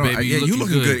 Looking if good, I don't- baby. Yeah, you Looking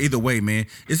looking good. good either way, man.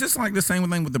 It's just like the same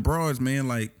thing with the broads, man.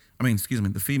 Like, I mean, excuse me,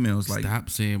 the females. Like, Stop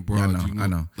saying yeah, broad. I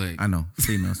know. Like, I know.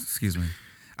 Females. Excuse me.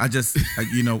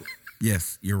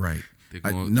 Yes, you're right. They're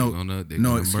I- gonna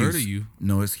murder you.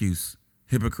 No excuse.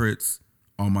 Hypocrites,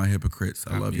 all my hypocrites.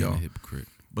 I love being a y'all. hypocrite.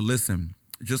 But listen,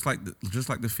 just like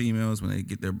the females when they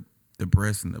get their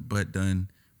breasts and the butt done,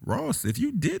 Ross, if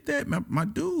you did that, my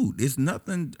dude, it's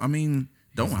nothing. I mean,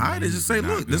 don't hide it. Just say, he's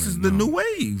not look, this gonna is the know. new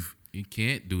wave. You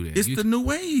can't do that. It's the new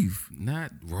wave.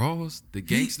 Not Ross, the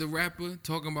gangster rapper,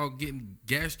 talking about getting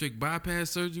gastric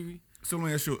bypass surgery. So let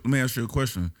me ask you a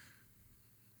question.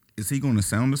 Is he going to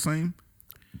sound the same?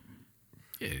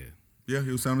 Yeah, Yeah,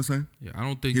 he'll sound the same. yeah. I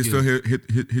don't think He'll still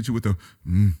hit you with the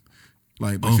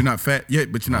like, but you're not fat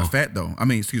yet. But you're not fat though. I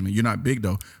mean, excuse me, you're not big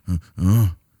though.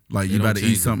 Like you don't about to eat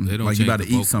change the- something. they don't Like you change about the to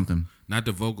eat vocal. something. Not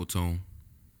the vocal tone.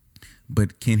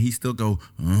 But can he still go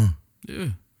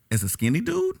Yeah. as a skinny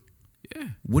dude? Yeah.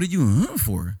 What are you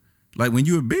for? Like when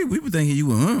you were big, we were thinking you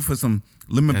were for some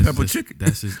lemon pepper chicken.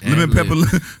 That's his lemon ad-lib.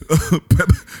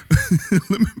 pepper.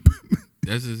 Lemon pepper.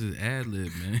 That's just his ad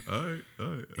lib, man. All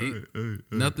right.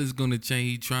 Nothing's gonna change.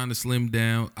 He's trying to slim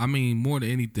down. I mean, more than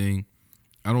anything,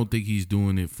 I don't think he's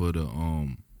doing it for the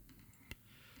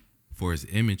for his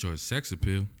image or his sex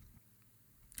appeal.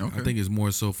 Okay. I think it's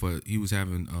more so for he was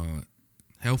having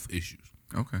health issues.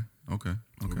 Okay.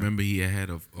 Remember, he had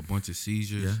a bunch of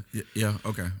seizures. Yeah.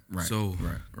 Okay. Right. So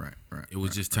right. It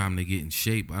was just time to get in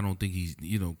shape. I don't think he's,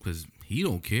 because he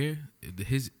don't care.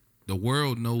 The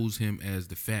world knows him as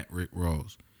the fat Rick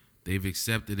Ross. They've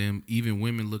accepted him. Even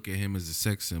women look at him as a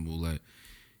sex symbol. Like,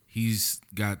 he's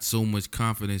got so much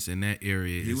confidence in that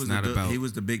area. He was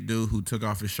the big dude who took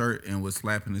off his shirt and was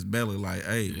slapping his belly like,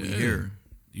 "Hey, we here."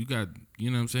 You got, you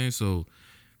know what I'm saying? So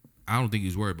I don't think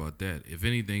he's worried about that. If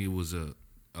anything, it was a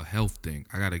health thing.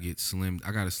 I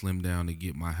gotta slim down to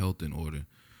get my health in order.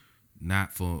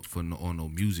 Not for no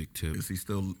music tip. Is he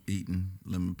still eating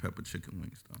lemon pepper chicken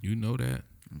wings though? You know that.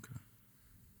 Okay.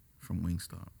 From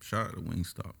Wingstop. Shout out to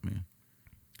Wingstop, man.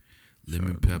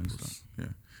 Lemon peppers.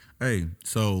 Yeah. Hey,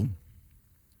 so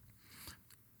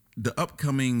the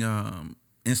upcoming he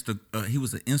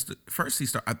was an first he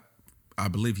started I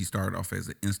believe he started off as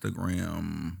an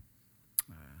Instagram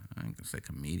I ain't gonna say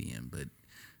comedian, but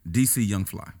DC Young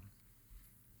Fly.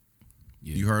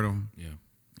 Yeah. You heard of him? Yeah.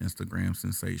 Instagram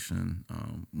sensation.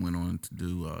 Went on to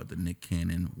do the Nick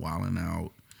Cannon Wildin'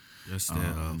 Out. That's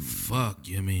that fuck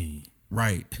you mean.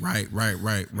 Right. Now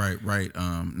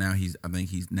I think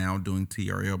he's now doing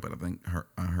TRL, but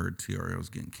I heard TRL is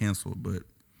getting canceled. But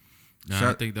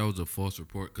I think that was a false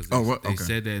report because they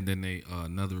said that, and then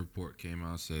another report came out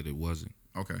and said it wasn't.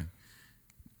 Okay.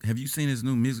 Have you seen his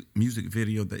new music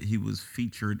video that he was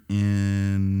featured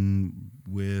in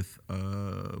with?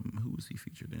 Who was he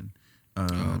featured in?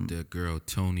 That girl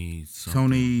Tony.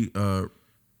 Something. Tony.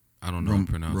 I don't know how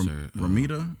to pronounce her.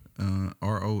 Romita,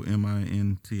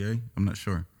 Rominta. I'm not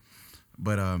sure,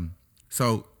 but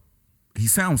so he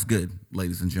sounds good,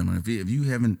 ladies and gentlemen. If you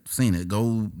haven't seen it,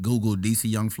 go Google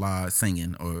DC Young Fly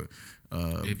singing, or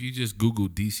if you just Google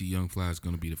DC Young Fly, it's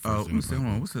gonna be the first. Hold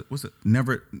on. What's it?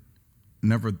 Never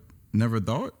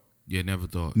thought. Yeah, never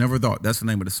thought. Never thought. That's the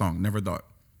name of the song. Never thought.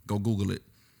 Go Google it.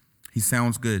 He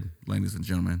sounds good, ladies and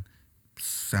gentlemen. He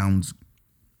sounds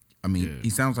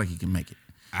like he can make it.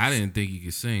 I didn't think he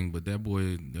could sing, but that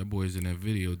boy's in that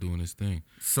video doing his thing.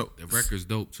 So the record's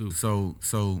dope too. So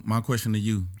my question to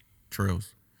you,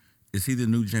 Trails, is he the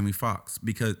new Jamie Foxx?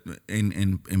 Because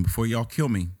and before y'all kill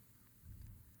me,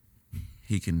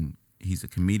 he's a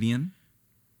comedian,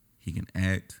 he can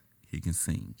act, he can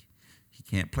sing. He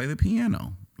can't play the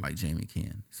piano like Jamie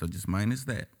can. So just minus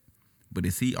that. But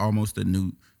is he almost the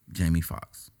new Jamie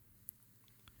Foxx?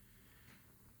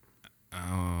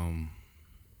 I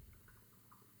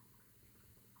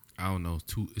don't know.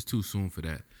 It's too soon for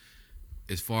that.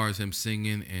 As far as him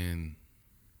singing and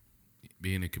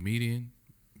being a comedian,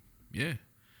 yeah.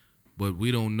 But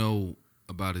we don't know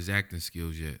about his acting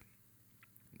skills yet.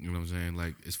 You know what I'm saying?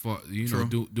 Like, as far,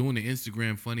 doing the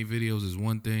Instagram funny videos is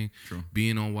one thing. True.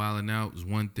 Being on Wildin' Out is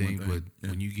one thing. But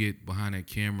when you get behind that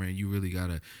camera and you really got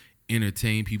to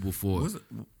entertain people for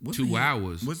 2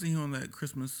 hours. Wasn't he on that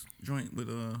Christmas joint with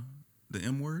the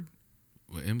M word?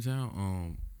 With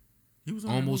M-Town? He was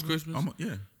on Almost Christmas?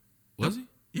 Yeah. Was he?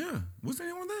 Yeah. Wasn't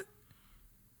he on that?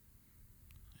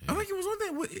 Yeah. I think he was on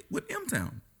that with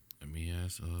M-Town. I mean,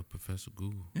 yes, Professor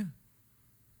Google. Yeah.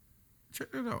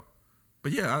 Check that out.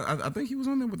 But yeah, I think he was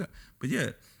on there with that. But yeah,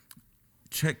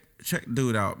 check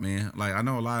dude out, man. Like, I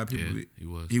know a lot of people. Yeah, he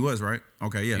was. He was, right?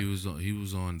 Okay, yeah. He was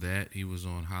on that. He was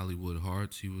on Hollywood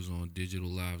Hearts. He was on Digital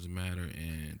Lives Matter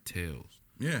and Tales.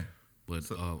 Yeah.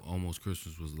 But Almost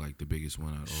Christmas was like the biggest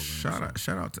one out of all of them.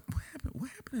 Shout out to what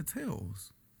happened to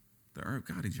Tales? The Irv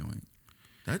Gotti joint.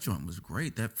 That joint was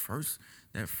great. That first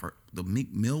the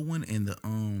Meek Mill one and the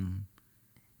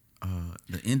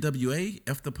NWA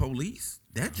F the Police.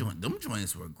 That joint, them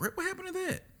joints were great. What happened to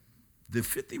that? Did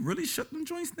 50 really shut them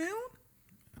joints down?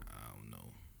 I don't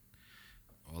know.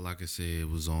 All I can say, it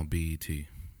was on BET.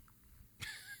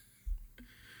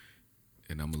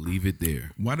 And I'm going to leave it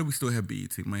there. Why do we still have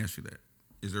BET? Let me ask you that.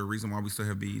 Is there a reason why we still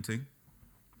have BET?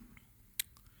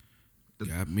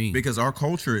 Got me. Because our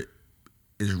culture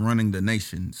is running the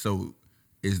nation. So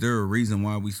is there a reason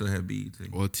why we still have BET?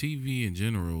 Well, TV in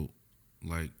general,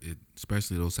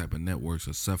 especially those type of networks,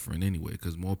 are suffering anyway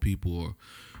because more people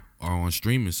are on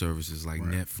streaming services like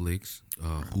Netflix,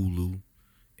 Hulu,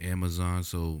 Amazon.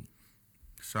 So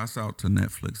shouts out to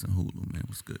Netflix and Hulu, man.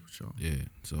 What's good with y'all? Yeah.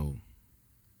 So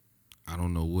I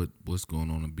don't know what's going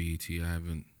on in BET.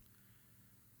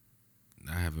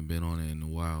 I haven't been on it in a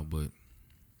while, but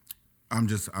I'm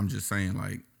just saying,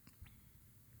 like,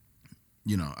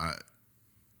 you know,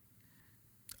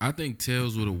 I think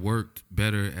Tales would have worked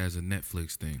better as a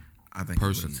Netflix thing. I think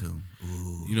personally too.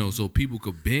 Ooh. You know, so people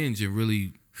could binge and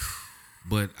really.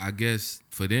 But I guess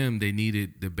for them, they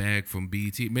needed the bag from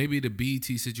BET. Maybe the BET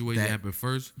situation happened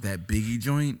first. That Biggie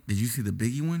joint. Did you see the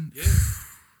Biggie one? Yeah.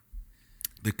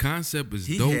 The concept is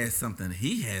dope. He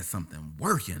had something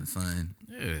working, son.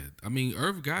 Yeah, I mean,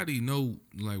 Irv Gotti know,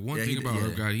 like, one thing about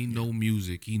Irv Gotti, he know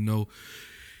music. He know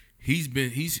he's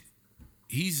been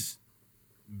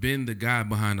the guy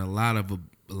behind a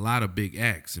lot of big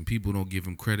acts, and people don't give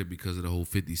him credit because of the whole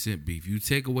 50 Cent beef. You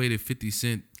take away the 50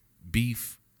 Cent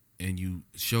beef and you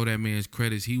show that man's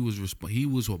credits, he was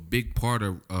a big part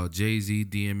of Jay-Z,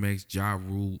 DMX, Ja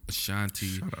Rule, Ashanti.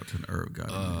 Shout out to the Irv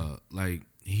Gotti. Like,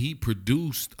 he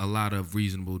produced a lot of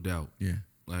Reasonable Doubt. Yeah.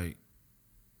 Like,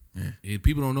 yeah. And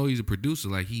people don't know he's a producer.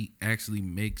 Like, he actually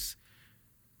makes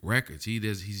records.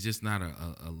 He's just not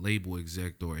a label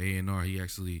exec or A&R. He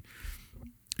actually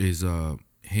is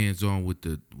hands on with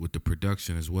the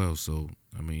production as well. So,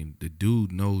 I mean, the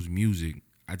dude knows music.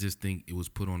 I just think it was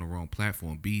put on the wrong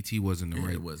platform. BET wasn't the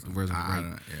right. It wasn't.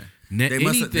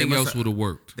 Anything else would have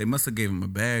worked. They must have gave him a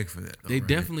bag for that. Though, they right?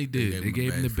 definitely did. They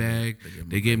gave him the bag.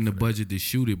 They gave him the budget to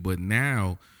shoot it. But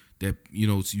now that, you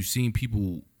know, you've seen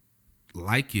people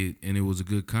like it and it was a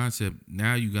good concept,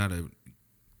 now you got to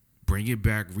bring it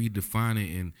back, redefine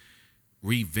it, and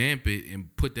revamp it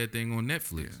and put that thing on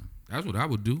Netflix. Yeah. That's what I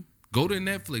would do. Go to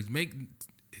Netflix.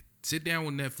 Sit down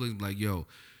with Netflix, like, yo,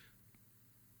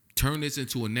 turn this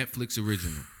into a Netflix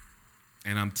original.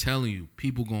 And I'm telling you,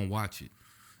 people gonna watch it.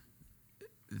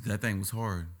 That thing was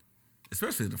hard.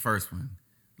 Especially the first one.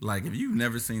 Like, if you've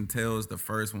never seen Tales, the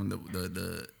first one,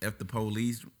 the F the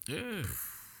Police. Yeah.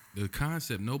 The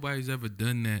concept, nobody's ever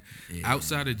done that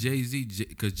outside of Jay-Z,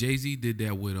 because Jay-Z did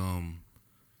that with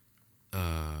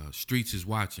Streets is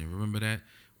Watching. Remember that?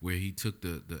 Where he took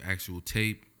the actual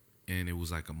tape and it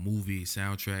was like a movie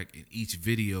soundtrack, and each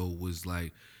video was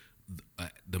like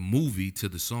the movie to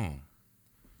the song.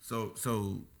 So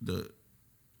the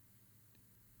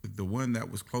one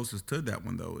that was closest to that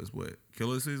one though is what?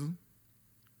 Killer Season?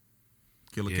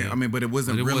 I mean, but it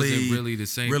wasn't really the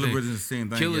same really thing. Wasn't the same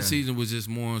thing. Killer Season was just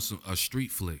more a street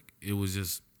flick. It was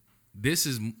just this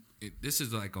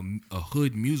is like a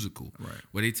hood musical, right?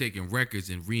 Where they taking records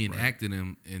and reenacting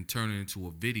them and turning it into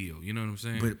a video. You know what I'm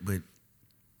saying? But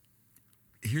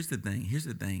here's the thing,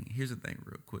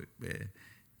 real quick, man,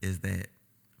 is that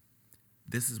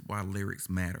this is why lyrics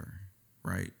matter,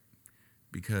 right?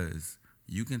 Because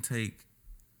you can take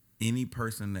any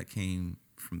person that came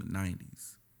from the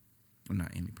 90s. Well,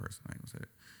 not any person, I ain't gonna say it.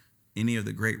 Any of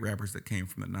the great rappers that came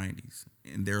from the 90s,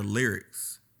 and their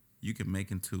lyrics, you can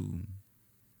make into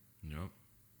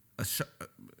a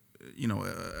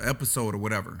episode or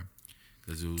whatever.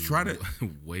 Because it was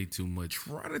way too much.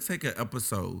 Try to take an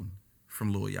episode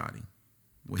from Lil Yachty,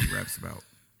 what he raps about.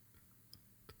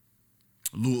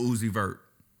 Lil Uzi Vert,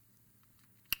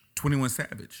 21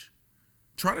 Savage.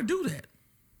 Try to do that.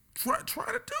 Try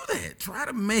to do that. Try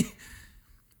to make.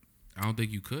 I don't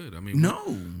think you could. I mean,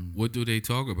 no. What do they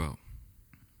talk about?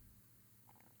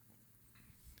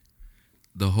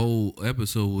 The whole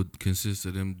episode would consist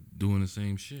of them doing the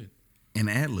same shit. And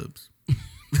ad-libs.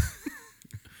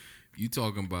 You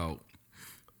talking about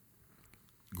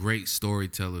great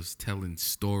storytellers telling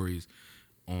stories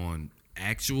on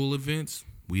actual events?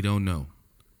 We don't know.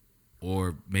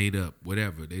 Or made up,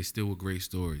 whatever. They still were great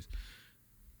stories.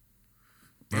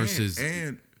 Versus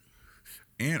and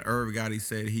Irv Gotti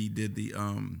said he did the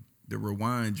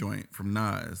Rewind joint from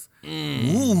Nas.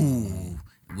 Ooh,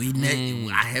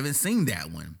 I haven't seen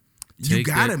that one. You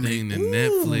gotta make to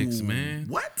Netflix, man.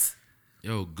 What?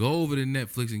 Yo, go over to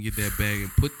Netflix and get that bag and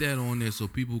put that on there so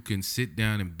people can sit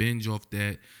down and binge off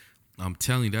that. I'm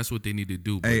telling you, that's what they need to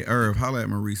do. Hey, Irv, holla at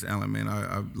Maurice Allen, man.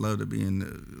 I'd love to be in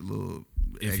the little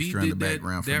extra in the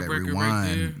background for that Rewind,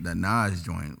 right, the Nas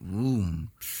joint.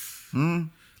 Ooh.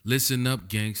 Listen up,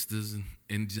 gangsters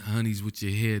and honeys with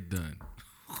your hair done.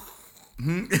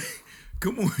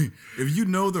 Come on. If you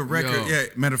know the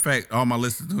record, matter of fact, all my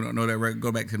listeners who don't know that record,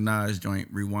 go back to Nas joint,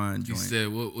 Rewind joint. He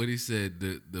said, what he said,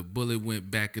 the bullet went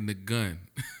back in the gun.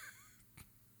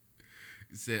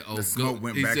 He said, the smoke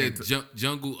went back into...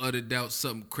 Jungle uttered out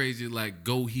something crazy like,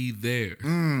 go he there.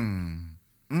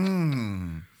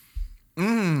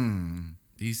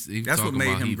 He's That's what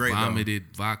made him great,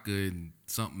 vomited vodka and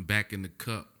something back in the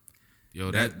cup. Yo,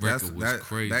 that record was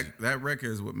crazy. That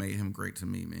record is what made him great to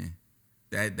me, man.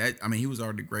 That I mean, he was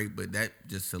already great, but that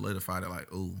just solidified it.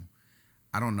 Like, ooh,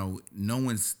 I don't know. No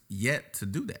one's yet to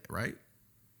do that, right?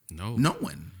 No. No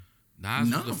one.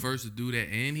 Nas was the first to do that,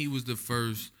 and he was the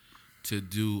first to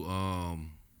do a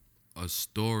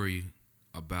story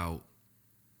about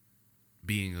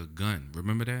being a gun.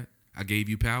 Remember that? I Gave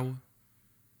You Power?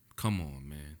 Come on,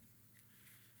 man.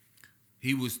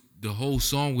 The whole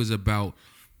song was about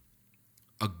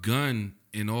a gun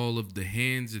in all of the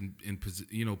hands and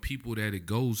people that it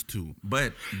goes to.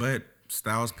 But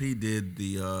Styles P did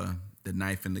the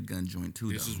knife and the gun joint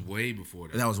too. This is way before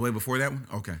that. That was way before that one?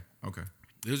 Okay.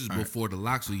 This is before the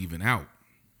locks were even out.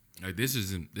 Like this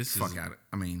Fuck out it.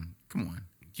 I mean, come on.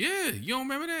 Yeah, you don't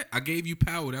remember that? I Gave You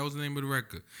Power. That was the name of the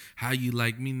record. How You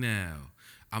Like Me Now.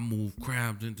 I move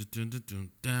crowds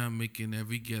down, making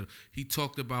every ghetto. He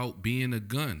talked about being a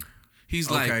gun. He's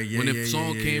when the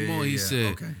song came on, he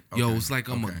said, "Yo, it's like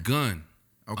I'm a gun.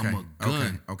 Okay. I'm a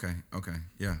gun." Okay.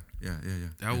 Yeah.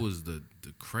 That was the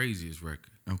craziest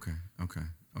record. Okay. I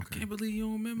can't believe you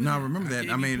don't remember. No, that. I remember that.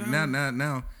 I mean,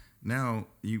 now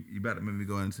you about to make me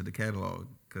go into the catalog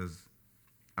because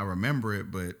I remember it,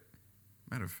 but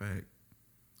matter of fact,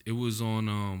 it was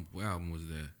on what album was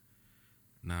that?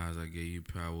 Nas, I Gave You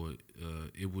Power.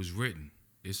 It was written.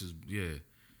 This is You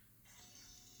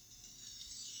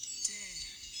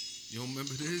don't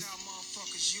remember this?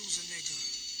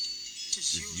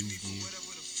 Just use me for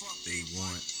whatever the fuck they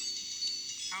want.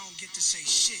 I don't get to say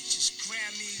shit. Just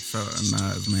grab me. Shout out to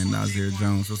Nas, man. Nasir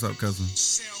Jones. What's up, cousin?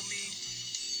 Sell me.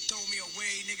 Throw me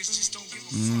away. Niggas just don't give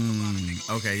a fuck about a nigga.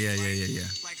 Okay, yeah.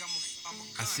 Like I'm a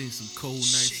gun. I seen some cold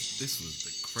nights. This was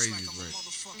the craziest like I'm a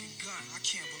record. motherfucking gun. I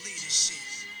can't believe this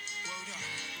shit. Word up.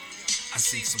 I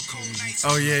seen some cold nights.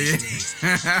 Oh, yeah.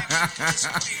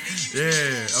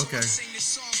 Yeah, okay.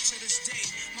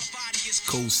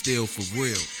 Cold Steel for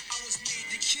real.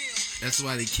 That's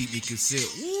why they keep me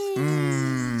concealed. Woo!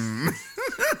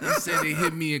 They said they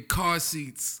hit me in car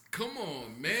seats. Come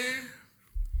on, man.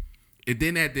 And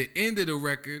then at the end of the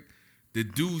record, the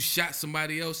dude shot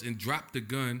somebody else and dropped the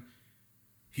gun.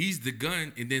 He's the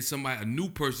gun, and then a new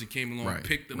person came along and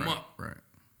picked him up. Right.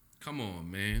 Come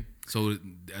on, man. So,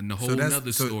 and the whole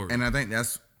nother story. And I think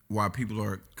that's why people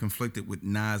are conflicted with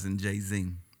Nas and Jay-Z.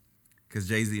 Because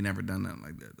Jay-Z never done nothing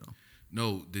like that, though.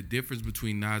 No, the difference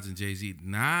between Nas and Jay-Z.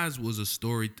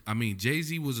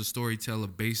 Jay-Z was a storyteller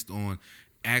based on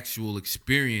actual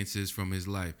experiences from his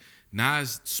life.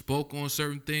 Nas spoke on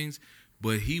certain things,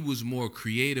 but he was more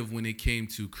creative when it came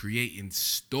to creating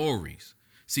stories.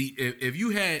 See,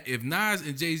 if Nas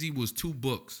and Jay-Z was two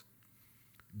books,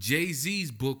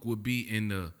 Jay-Z's book would be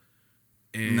you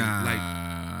ain't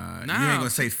gonna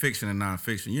say fiction and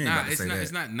nonfiction. You ain't about to say that.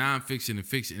 It's not nonfiction and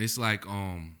fiction. It's like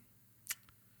one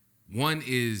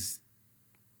is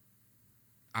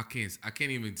I can't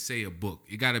even say a book.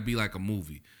 It got to be like a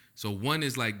movie. So one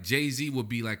is like Jay-Z would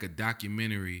be like a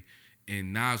documentary,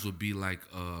 and Nas would be like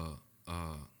a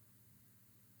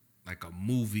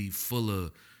movie full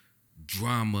of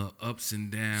drama, ups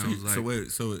and downs. So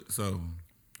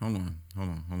hold on.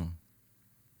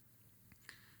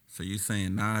 So you're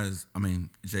saying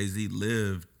Jay-Z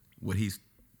lived what he's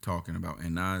talking about,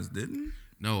 and Nas didn't?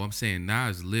 No, I'm saying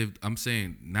Nas lived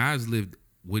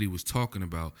what he was talking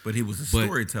about. But he was a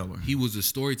storyteller. He was a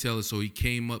storyteller, so he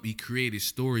created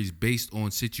stories based on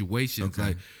situations. Okay.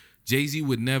 Like Jay-Z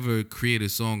would never create a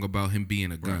song about him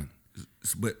being a gun.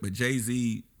 Right. But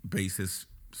Jay-Z based his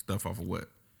stuff off of what?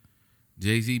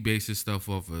 Jay-Z based his stuff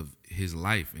off of his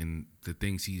life and the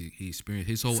things he experienced.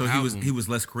 His whole album. So he was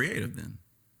less creative then.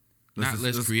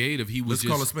 Less creative. He was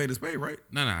call a spade, right?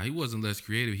 No, he wasn't less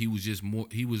creative. He was just more.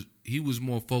 He was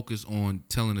more focused on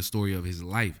telling the story of his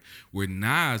life. Where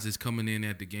Nas is coming in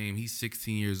at the game. He's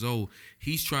 16 years old.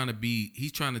 He's trying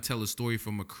to tell a story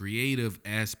from a creative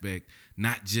aspect,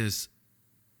 not just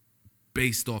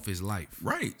based off his life.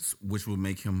 Right, which would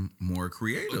make him more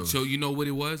creative. So you know what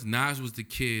it was? Nas was the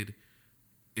kid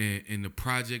in the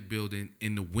project building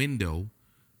in the window,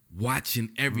 watching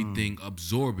everything,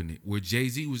 absorbing it. Where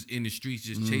Jay-Z was in the streets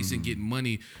just chasing, getting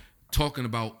money, talking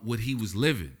about what he was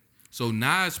living. So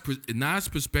Nas'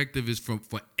 perspective is for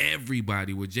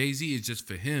everybody, where Jay-Z is just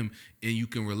for him, and you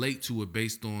can relate to it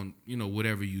based on,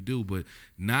 whatever you do. But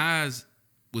Nas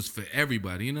was for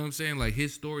everybody. You know what I'm saying? Like,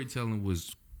 his storytelling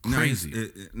was crazy.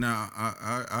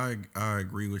 I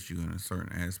agree with you in a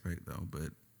certain aspect, though,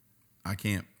 but I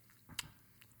can't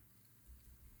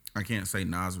say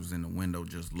Nas was in the window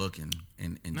just looking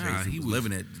and Jay-Z was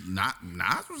living it.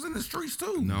 Nas was in the streets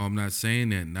too. No, I'm not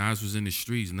saying that. Nas was in the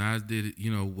streets. Nas did,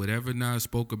 whatever Nas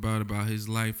spoke about his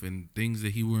life and things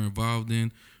that he were involved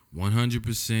in,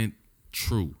 100%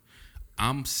 true.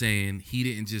 I'm saying he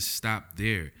didn't just stop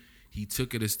there. He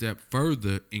took it a step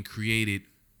further and created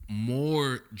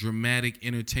more dramatic,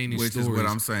 entertaining Which stories. is what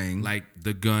I'm saying. Like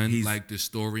The Gun, like The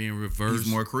Story in Reverse.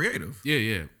 He's more creative.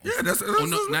 Yeah. Yeah, that's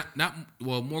not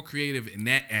more creative in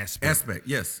that aspect.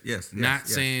 Yes. Not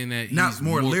saying that he's not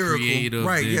more lyrical, creative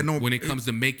right? than Yeah, no. when it comes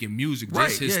to making music, right,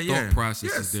 just his thought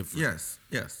process is different.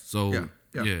 Yes. So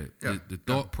the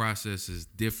thought process is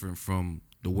different from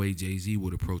the way Jay-Z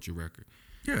would approach a record.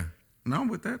 Yeah. No, I'm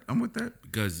with that.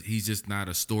 Because he's just not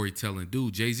a storytelling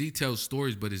dude. Jay-Z tells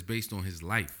stories, but it's based on his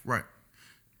life. Right.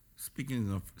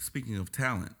 Speaking of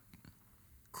talent,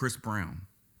 Chris Brown.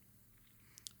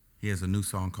 He has a new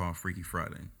song called Freaky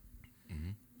Friday.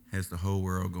 Mm-hmm. Has the whole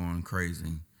world going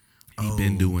crazy. He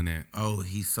been doing that. Oh,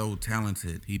 he's so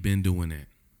talented. He been doing that.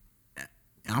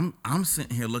 I'm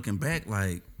sitting here looking back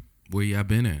like, where y'all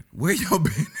been at? Where y'all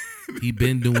been? He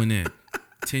been doing that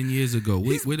 10 years ago.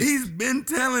 He's been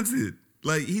talented.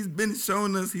 Like, he's been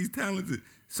showing us he's talented.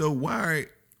 So why?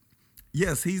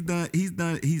 Yes, he's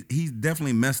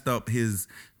definitely messed up his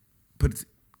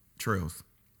trails.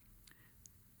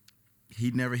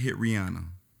 He never hit Rihanna,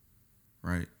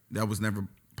 right? That was never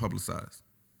publicized.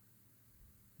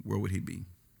 Where would he be?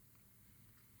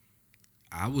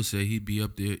 I would say he'd be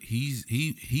up there.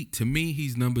 He to me,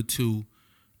 he's number 2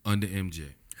 under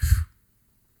MJ.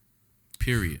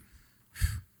 Period.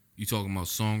 You talking about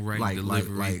songwriting,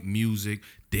 delivery, music,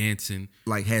 dancing.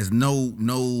 Like, has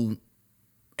no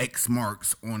X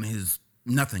marks on his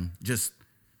nothing. Just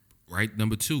right,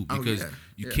 number 2. Because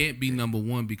you can't be number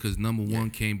 1 because number 1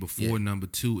 came before number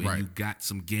 2, and you got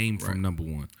some game from number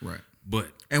 1. Right. But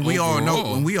we all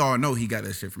know he got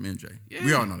that shit from MJ. Yeah.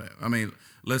 We all know that. I mean,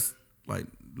 let's like.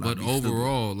 But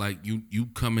overall, like you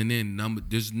coming in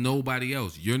there's nobody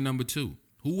else. You're number 2.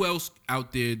 Who else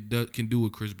out there can do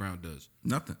what Chris Brown does?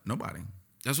 Nothing. Nobody.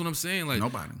 That's what I'm saying. Like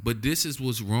nobody. But this is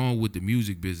what's wrong with the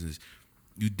music business.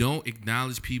 You don't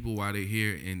acknowledge people while they're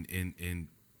here and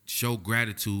show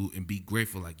gratitude and be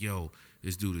grateful. Like, yo,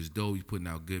 this dude is dope. He's putting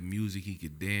out good music. He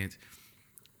could dance.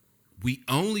 We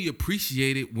only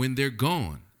appreciate it when they're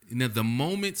gone. Now, the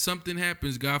moment something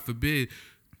happens, God forbid,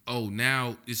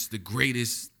 now it's the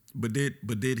greatest. But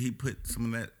did he put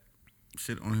some of that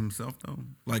shit on himself though?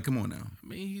 Like, come on now. I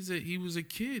mean, he was a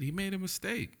kid. He made a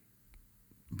mistake.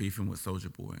 Beefing with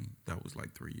Soulja Boy, that was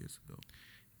like 3 years ago.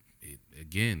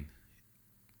 Again,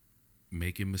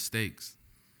 making mistakes.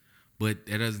 But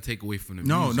that doesn't take away from the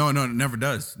music. No, never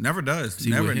does. Never does. See,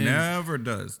 never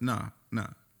does. Nah.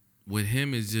 With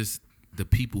him, it's just the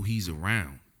people he's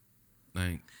around.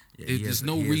 Like, there's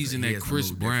no reason that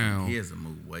Chris Brown... He has a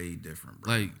move way different,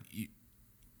 bro. Like,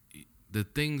 the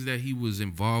things that he was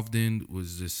involved in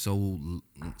was just so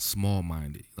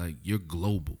small-minded. Like, you're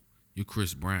global. You're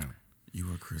Chris Brown. You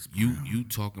are Chris Brown. You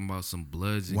talking about some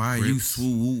Bloods and Why Crips. are you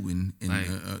swoo-woo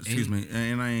excuse me,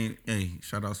 and I ain't,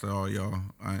 shout outs to all y'all.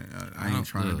 I ain't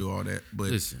trying to do all that, but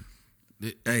listen,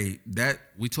 that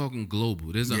we talking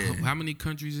global. There's how many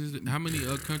countries is it? How many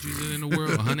countries is in the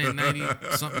world? 190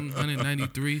 something,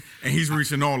 193. And he's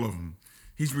reaching all of them.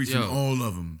 He's reaching all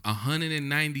of them.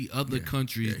 190 other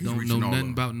countries don't know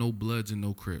nothing about no Bloods and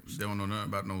no Crips. They don't know nothing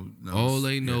about no all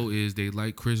they know is they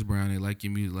like Chris Brown. They like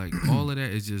your music. Like all of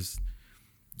that is just.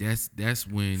 That's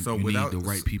when you need the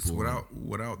right people.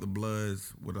 Without the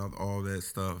Bloods, without all that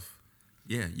stuff,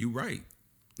 yeah, you right.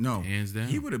 No, hands down,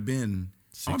 he would have been.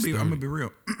 I'm gonna be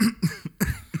real.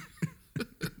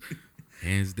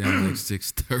 Hands down, like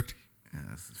 630. Yeah,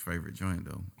 that's his favorite joint,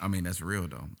 though. I mean, that's real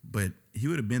though. But he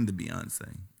would have been the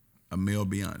Beyonce, a male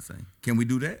Beyonce. Can we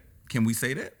do that? Can we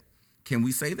say that? Can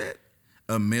we say that?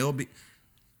 A male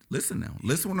Listen now.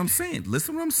 Listen what I'm saying.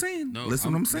 Listen what I'm saying. No,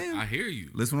 listen what I'm saying. I hear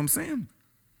you. Listen what I'm saying.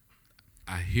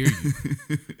 I hear you.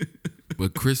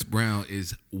 But Chris Brown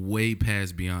is way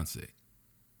past Beyonce.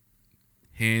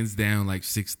 Hands down, like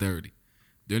 630.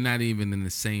 They're not even in the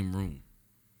same room.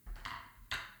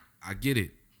 I get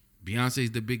it.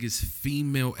 Beyonce's the biggest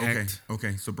female act.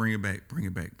 Okay, so bring it back.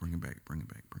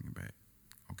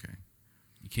 Okay.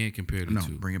 You can't compare the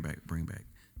two. Bring it back.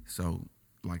 So,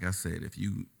 like I said, if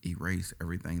you erase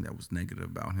everything that was negative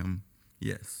about him,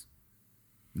 yes.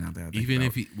 Now that I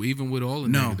think even with all the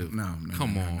negative, no,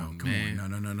 come on, man.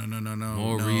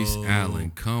 No, Maurice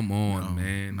Allen, come on,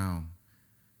 man. No,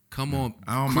 come on.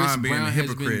 I don't mind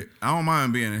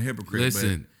being a hypocrite.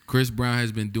 Listen, Chris Brown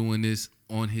has been doing this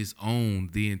on his own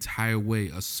the entire way,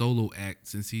 a solo act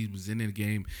since he was in the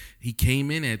game. He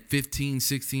came in at 15,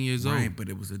 16 years old. Right, but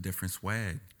it was a different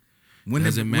swag.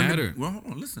 Doesn't matter. Well, hold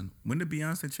on, listen. When did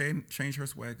Beyonce change her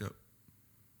swag up?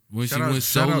 When she went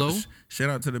solo? Shout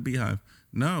out to the Beehive.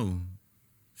 No,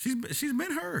 she's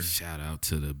been her. Shout out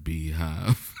to the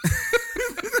Beehive.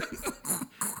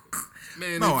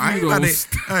 Man, No, if I ain't you about don't to.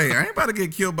 stop- Hey, I ain't about to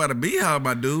get killed by the beehive,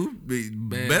 my dude.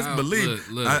 Man, Best believe.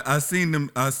 look. I seen them.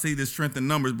 I see the strength in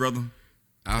numbers, brother.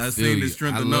 I feel seen you. the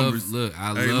strength I of love, numbers. Look,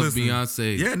 I Hey, love listen.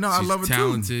 Beyonce. Yeah, no, I She's love her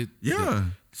talented. too. Yeah,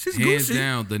 she's Hands Gucci.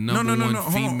 down, the number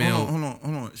one female. Hold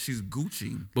on. She's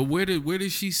Gucci. But where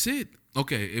did she sit?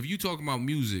 Okay, if you talking about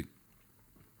music,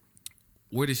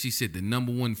 where did she sit? The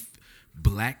number one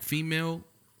black female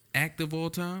act of all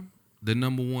time? The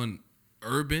number one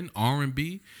urban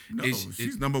R&B? No,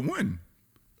 she's number one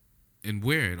And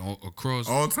where? Across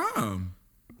all time.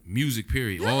 music,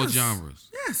 period. Yes. All genres.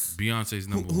 Yes. Beyonce's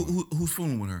number one. Who's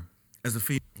fooling with her as a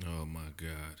female? Oh, my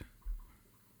God.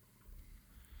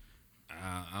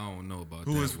 I don't know about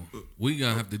Who that is- one. We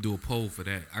going to have to do a poll for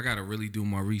that. I got to really do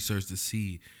my research to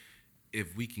see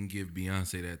if we can give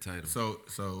Beyonce that title. So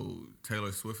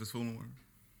Taylor Swift is fooling with her.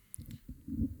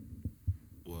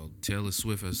 Well, Taylor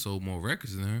Swift has sold more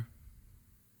records than her.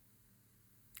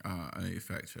 I need a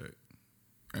fact check.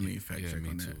 I need a fact Yeah, check me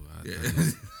on too.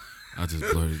 that. I just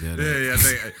blurted that out. Yeah, I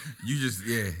think you just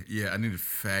I need a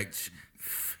fact.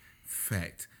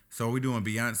 So are we doing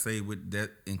Beyonce with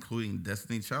that, including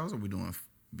Destiny Child, or are we doing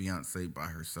Beyonce by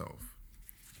herself?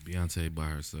 Beyonce by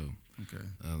herself. Okay.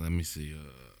 Let me see.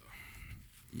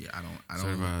 Yeah, I don't.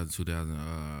 Certified 2000.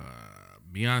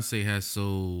 Beyonce has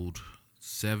sold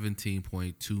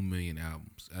 17.2 million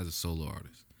albums as a solo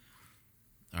artist.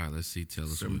 All right, let's see Taylor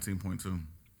Swift. 17.2.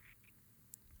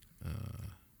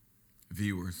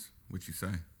 Viewers, what you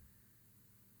say?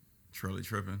 Charlie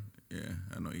tripping? Yeah,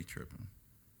 I know he's tripping.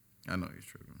 Nah,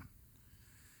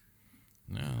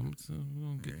 we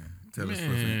gonna get Yeah, Taylor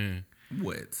man.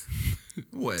 Swift.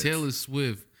 What? Taylor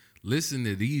Swift. Listen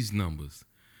to these numbers.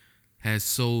 Has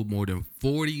sold more than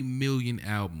 40 million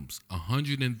albums,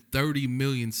 130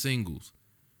 million singles.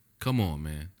 Come on,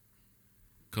 man.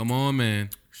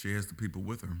 She has the people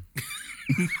with her.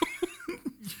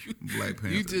 Black Panther.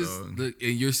 You just dog. look,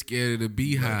 and you're scared of the Black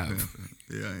beehive. Panther.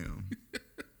 Yeah, I am.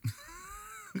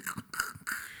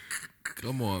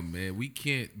 Come on, man.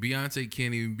 Beyonce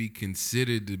can't even be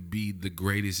considered to be the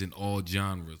greatest in all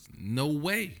genres. No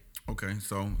way. Okay,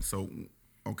 so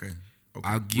okay.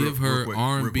 I'll give her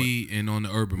R&B and on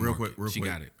the urban Real market. quick, She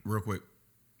got it. Real quick.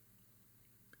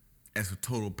 As a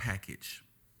total package,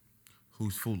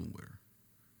 who's fooling with her?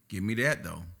 Give me that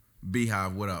though.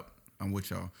 Beehive, what up? I'm with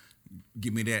y'all.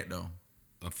 Give me that though.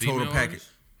 A female Total package. artist?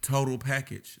 Total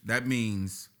package. That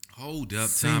means Hold up.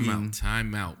 Singing.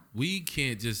 Time out. We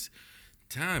can't just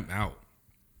time out.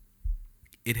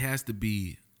 It has to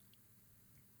be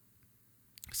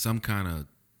some kind of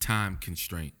time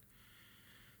constraint.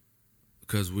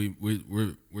 Because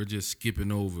we're just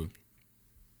skipping over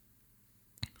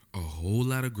a whole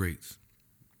lot of greats.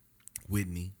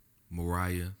 Whitney,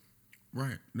 Mariah,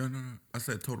 right. No. I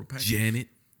said total package. Janet.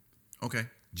 Okay.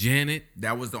 Janet.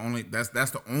 That was the only. That's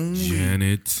the only.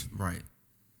 Janet. Right.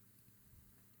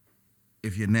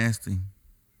 If you're nasty.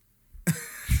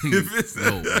 If it's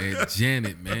No, man.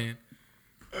 Janet, man.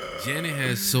 Janet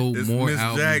has sold it's more Miss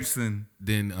albums Jackson.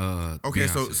 than Okay,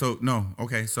 Beyonce. so no.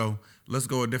 Okay, so let's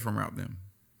go a different route then.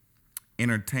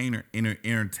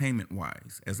 Entertainment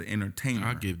wise, as an entertainer.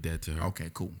 I'll give that to her. Okay,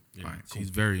 cool. Yeah, All right, cool. she's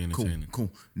very entertaining.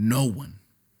 Cool. No one.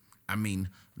 I mean,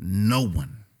 no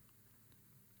one.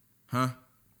 Huh?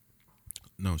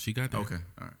 No, she got that. Okay.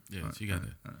 All right. Yeah, All right. she got All that.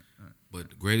 right. All right. But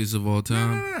the greatest of all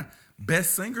time, No.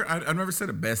 Best singer? I've never said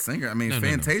a best singer. I mean, No.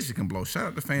 Fantasia can blow. Shout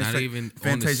out to Fantasia. not even on the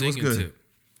Fantasia was singing good. tip.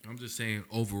 I'm just saying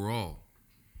overall,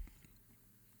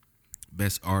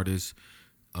 best artist.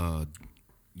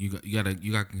 You got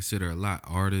to consider a lot: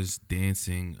 artists,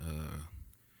 dancing,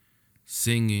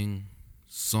 singing,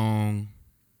 songs,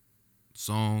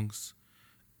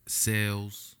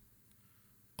 sales,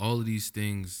 all of these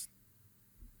things.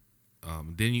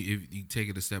 Then if you take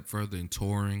it a step further in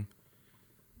touring,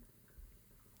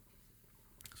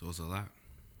 so it's a lot.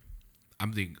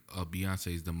 I'm thinking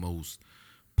Beyonce is the most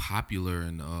popular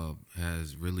and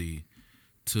has really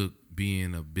took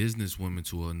being a businesswoman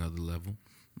to another level.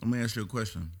 Let me ask you a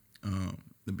question.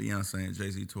 The Beyonce and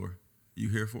Jay-Z tour, you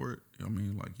here for it? I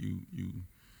mean, like you.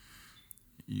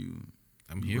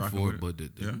 I'm you here rocking for with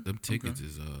it, but them tickets Okay.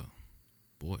 is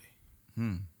boy.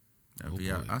 That Oh,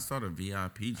 VI boy. I saw the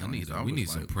VIP joints. We was need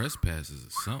some like, press passes or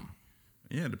something.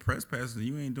 Yeah, the press passes.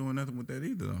 You ain't doing nothing with that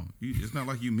either, though. It's not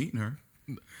like you meeting her.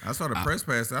 I saw the press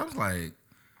passes. I was like,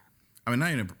 I mean,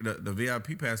 not even the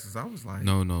VIP passes. I was like,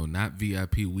 No, not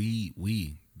VIP. We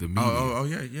the media. Oh,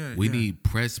 yeah. We yeah. need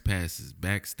press passes,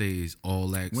 backstage,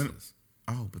 all access.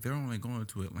 But they're only going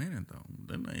to Atlanta though.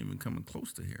 They're not even coming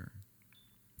close to here.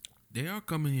 They are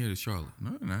coming here to Charlotte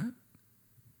No, they're not.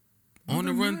 on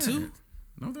the they're run not. too.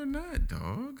 No, they're not,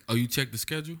 dog. Oh, you checked the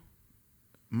schedule?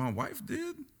 My wife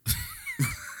did.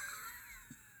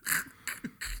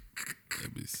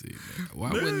 Let me see, man. Why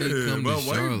wouldn't they come my to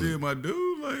wife Charlotte? did, my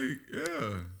dude. Like,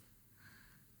 yeah.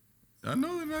 I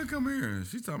know they're not come here.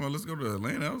 She's talking about let's go to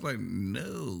Atlanta. I was like,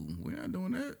 no, we're not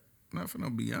doing that. Not for no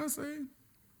Beyonce.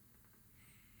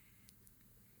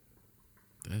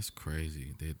 That's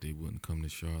crazy that they wouldn't come to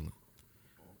Charlotte.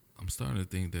 I'm starting to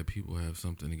think that people have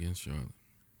something against Charlotte.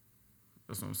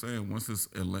 That's what I'm saying. Once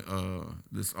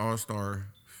this All-Star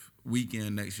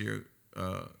weekend next year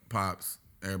pops,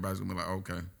 everybody's gonna be like,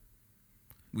 okay.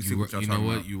 We see what y'all you know talking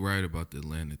what? about. You're right about the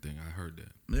Atlanta thing. I heard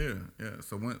that. Yeah.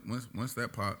 So once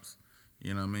that pops,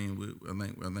 you know what I mean. I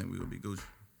think we will be Gucci.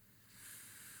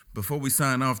 Before we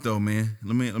sign off, though, man,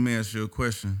 let me ask you a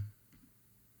question.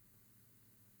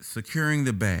 Securing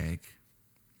the bag.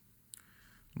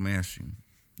 Let me ask you,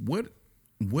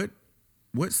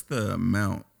 what's the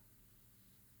amount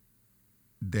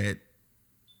that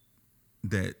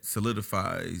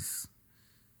solidifies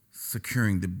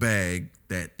securing the bag,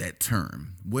 that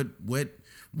term?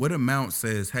 What amount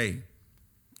says, hey,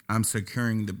 I'm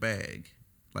securing the bag?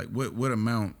 Like what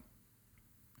amount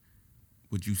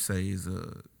would you say is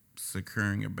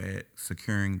securing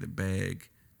the bag?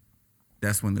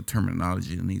 That's when the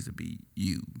terminology needs to be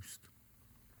used.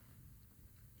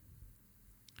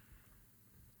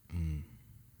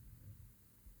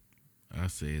 I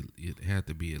say it had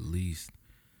to be at least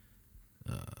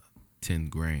 10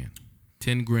 grand.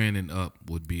 10 grand and up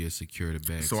would be a security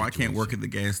bag. So I can't work at the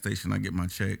gas station. I get my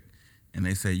check, and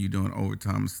they say you doing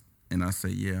overtime, and I say,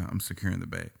 yeah, I'm securing the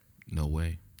bag. No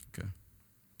way. Okay.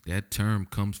 That term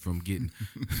comes from getting.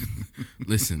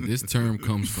 Listen, this term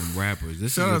comes from rappers.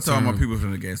 Shout out to all my people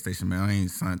from the gas station, man. I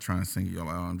ain't trying to sing y'all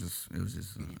out. This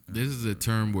is a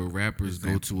term where rappers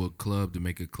go to a club to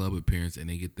make a club appearance and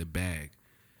they get the bag,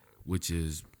 which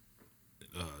is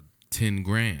 10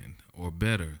 grand or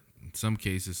better. In some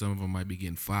cases, some of them might be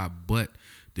getting 5, but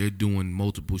they're doing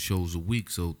multiple shows a week.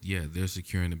 So, yeah, they're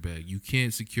securing the bag. You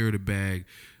can't secure the bag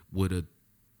with a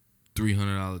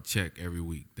 $300 check every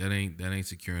week. That ain't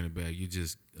securing the bag. You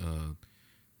just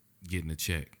getting a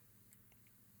check.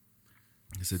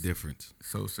 It's a difference.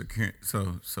 So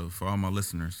for all my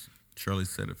listeners, Charlie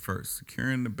said it first.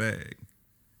 Securing the bag.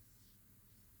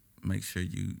 Make sure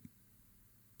you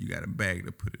got a bag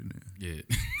to put it in. Yeah.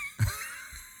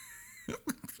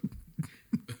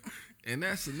 And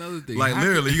that's another thing. Like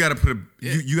literally, you got to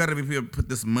you got to be able to put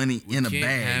this money in a bag. You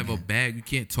can't have a bag. You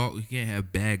can't talk. You can't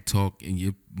have bag talk, and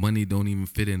your money don't even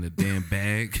fit in a damn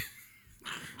bag.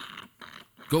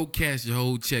 Go cash your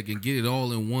whole check and get it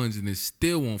all in ones, and it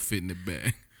still won't fit in the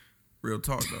bag. Real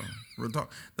talk, though. Real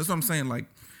talk. That's what I'm saying. Like,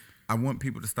 I want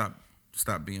people to stop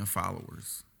being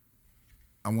followers.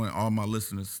 I want all my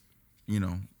listeners. You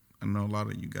know, I know a lot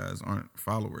of you guys aren't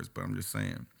followers, but I'm just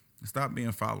saying, stop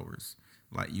being followers.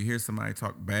 Like, you hear somebody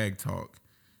talk bag talk.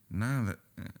 That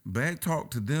bag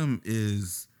talk to them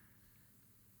is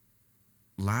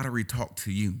lottery talk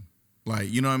to you. Like,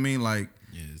 you know what I mean? Like,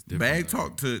 yeah, it's different. Bag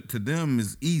talk to them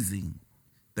is easy.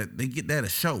 That they get that a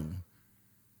show.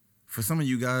 For some of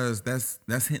you guys, that's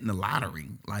hitting the lottery.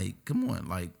 Like, come on,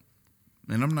 like,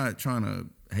 and I'm not trying to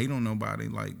hate on nobody.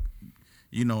 Like,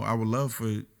 you know, I would love for,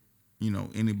 you know,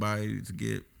 anybody to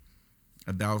get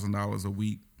 $1,000 a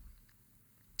week.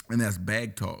 And that's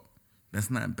bag talk. That's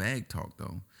not bag talk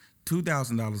though.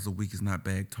 $2,000 a week is not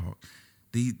bag talk.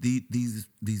 These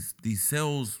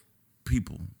sales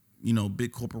people, you know,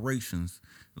 big corporations.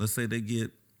 Let's say they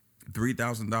get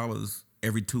 $3,000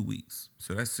 every 2 weeks,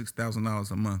 so that's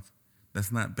 $6,000 a month.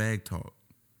 That's not bag talk.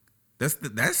 That's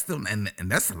still and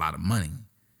that's a lot of money.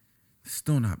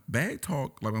 Still not bag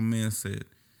talk. Like my man said,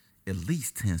 at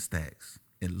least 10 stacks.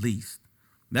 At least.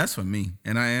 That's for me,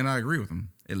 and I agree with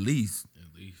him. At least.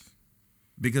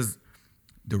 Because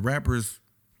the rapper's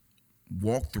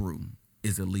walkthrough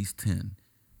is at least 10.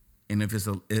 And if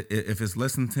it's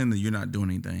less than 10, then you're not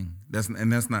doing anything. That's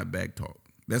not bag talk.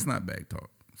 That's not bag talk.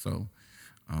 So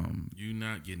you're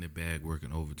not getting a bag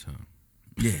working overtime.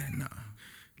 Yeah, nah.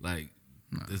 Like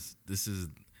nah. this is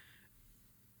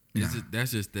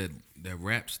that's just that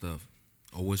rap stuff.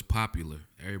 Oh, what's popular.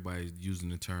 Everybody's using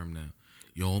the term now.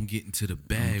 Yo, I'm getting to the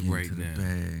bag right now.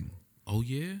 Bag. Oh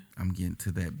yeah? I'm getting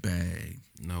to that bag.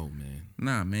 No, man.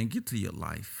 Nah, man, get to your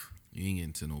life. You ain't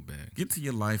getting to no bag. Get to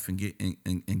your life and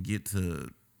get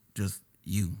to just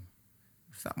you.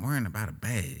 Stop worrying about a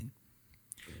bag.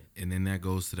 And then that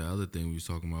goes to the other thing we was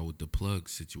talking about with the plug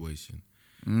situation.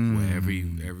 Where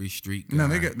every street guy,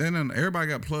 everybody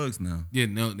got plugs now. Yeah,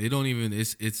 no, they don't even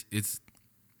it's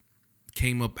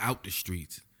came up out the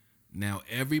streets. Now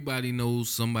everybody knows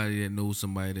somebody that knows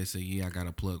somebody that say, yeah, I got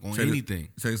a plug on anything.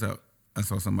 Check this out. I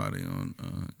saw somebody on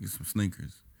get some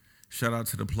sneakers. Shout out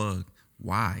to the plug.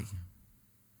 Why?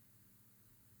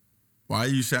 Why are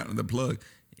you shouting at the plug?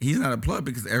 He's not a plug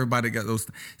because everybody got those.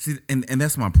 See, and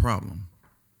that's my problem,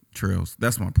 Trails.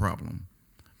 That's my problem.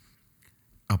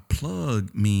 A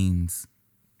plug means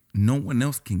no one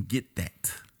else can get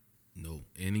that. No,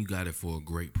 and you got it for a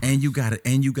great price. And you got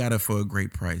it for a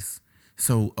great price.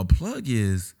 So a plug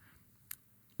is,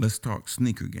 let's talk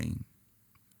sneaker game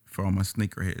for all my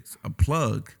sneakerheads. A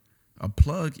plug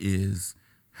is,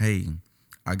 hey,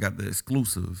 I got the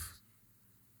exclusive.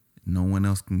 No one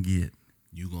else can get.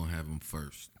 You gonna have them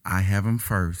first. I have them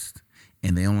first,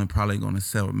 and they only probably gonna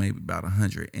sell it maybe about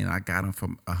 $100, and I got them for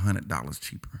 $100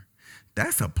 cheaper.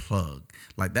 That's a plug.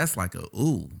 Like that's like a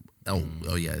oh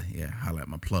yeah, holla at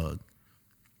my plug,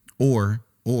 or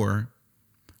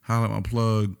holla at my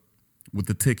plug with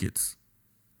the tickets,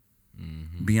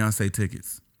 Beyonce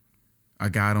tickets. I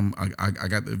got them. I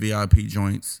got the VIP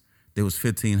joints. There was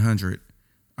 $1,500.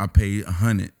 I paid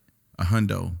 $100, a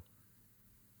hundo.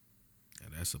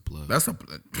 That's a plug. That's a.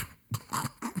 But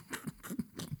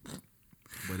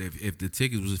if the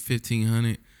tickets was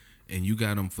 $1,500 and you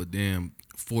got them for damn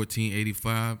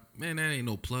 $1,485, man, that ain't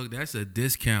no plug. That's a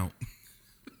discount.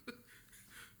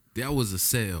 That was a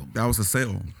sale. That was a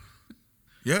sale.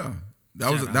 Yeah, that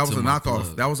was a knockoff.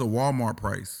 Plug. That was a Walmart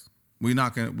price. We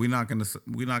knocking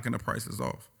the prices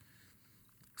off.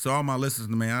 So all my listeners,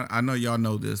 man, I know y'all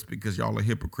know this because y'all are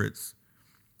hypocrites.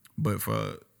 But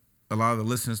for a lot of the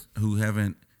listeners who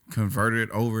haven't converted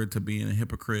over to being a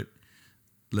hypocrite,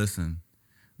 listen,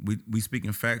 we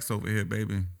speaking facts over here,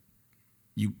 baby.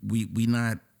 We're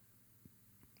not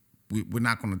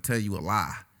going to tell you a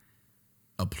lie.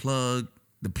 The plug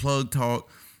talk,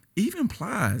 even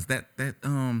Plies. That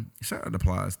shout out to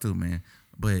Plies too, man.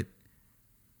 But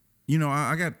you know,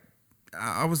 I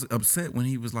was upset when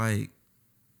he was like,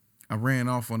 I ran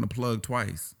off on the plug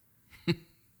twice.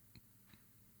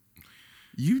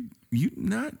 You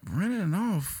not running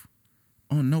off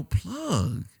on no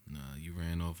plug. Nah, you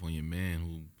ran off on your man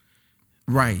who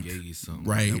right gave you something.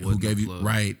 Right, who gave you plug.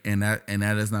 right, and that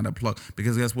is not a plug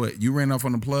because guess what? You ran off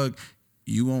on the plug,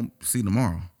 you won't see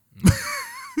tomorrow.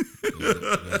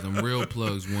 Them real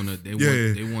plugs want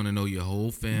to know your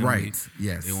whole family. Right.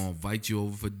 Yes. They want to invite you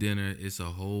over for dinner. It's a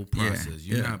whole process.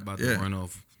 You're not about to run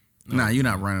off. No, nah, you're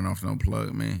not running off no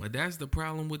plug, man. But that's the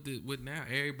problem with now.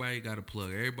 Everybody got a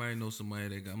plug. Everybody knows somebody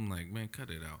that got. I'm like, man, cut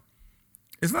it out.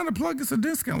 It's not a plug. It's a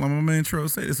discount. Like my man Tro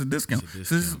said, it's a discount.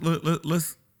 It's a discount. So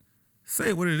let's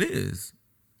say what it is.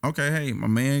 Okay, hey, my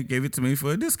man gave it to me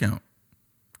for a discount.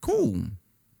 Cool.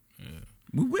 Yeah.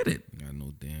 We with it. Got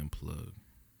no damn plug.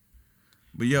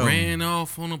 But yo, Ran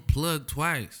off on a plug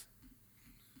twice.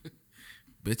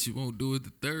 Bet you won't do it the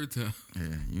third time.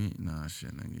 Yeah, you ain't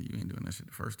shit, nigga. You ain't doing that shit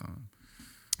the first time.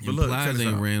 But look, Plies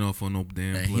ain't ran off on no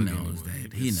damn plug. He knows anyway.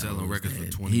 that. He knows selling records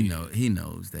that. for 20 years. He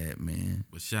knows that, man.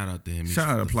 But shout out to him. Shout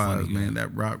out to the Plies, funny man. guy.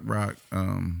 That rock.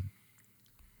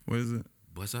 What is it?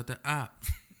 Bust out the op.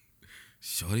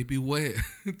 Shorty be wet.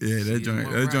 Yeah, that joint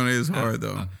is hard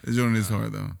though. That joint is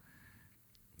hard though.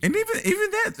 And even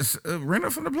that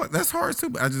rent from the plug, that's hard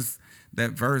too. But I just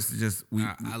that verse just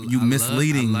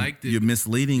misleading. You're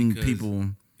misleading people.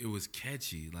 It was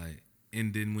catchy, like,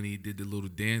 and then when he did the little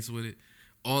dance with it,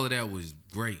 all of that was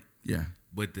great. Yeah,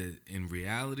 but in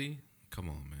reality, come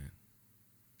on, man.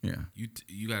 Yeah,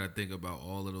 you got to think about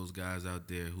all of those guys out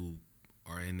there who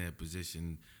are in that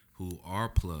position, who are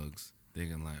plugs,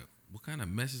 thinking like, what kind of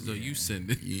message are you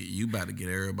sending? You about to get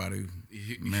everybody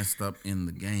messed up in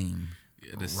the game.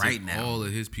 Yeah, right now, all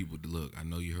of his people. Look, I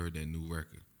know you heard that new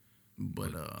record, but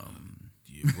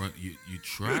you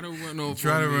try to run over.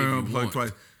 Try to run on plug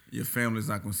twice. Your family's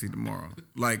not gonna see tomorrow.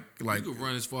 Like you can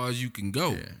run as far as you can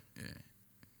go. Yeah.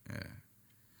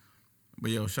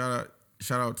 But yo, shout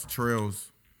out to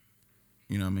Trails.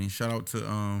 You know what I mean? Shout out to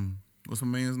what's my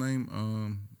man's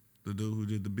name? The dude who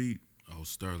did the beat. Oh,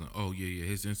 Sterling. Oh yeah.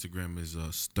 His Instagram is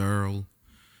Sterl.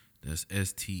 That's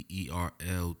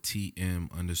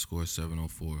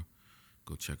STERLTM_704.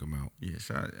 Go check him out. Yeah,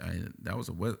 that was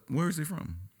where is he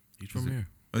from? He's from here.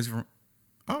 Oh, he's from.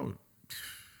 Oh,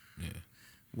 yeah.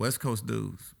 West Coast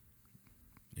dudes.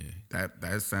 Yeah.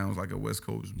 That sounds like a West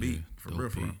Coast beat for real.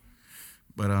 Beat.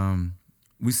 But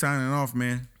we signing off,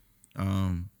 man.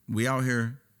 We out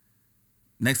here.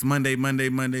 Next Monday.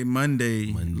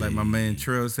 Like my man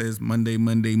Trail says, Monday.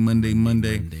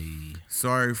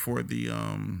 Sorry for the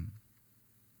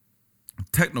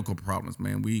technical problems,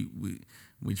 man. We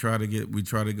try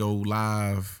to go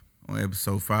live on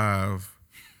episode 5,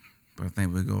 but I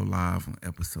think we'll go live on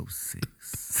episode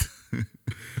 6.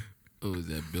 Oh, was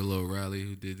that Bill O'Reilly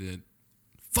who did that?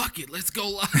 Fuck it, let's go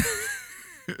live.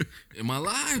 Am I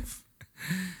live?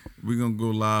 We're going to go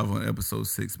live on episode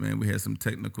 6, man. We had some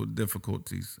technical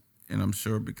difficulties, and I'm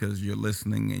sure because you're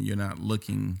listening and you're not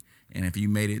looking, and if you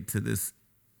made it to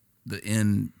the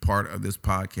end part of this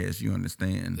podcast, you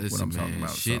understand Listen, what I'm man, talking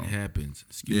about. shit so.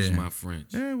 Excuse my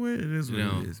French. Yeah, well, it is what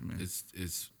it is, man.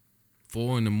 It's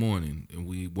 4 a.m. and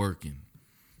we working.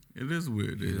 It is what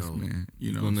it is, man.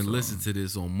 You're gonna listen to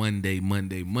this on Monday. But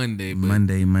Monday.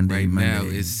 Right now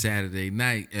it's Saturday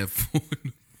night at 4.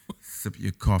 Sip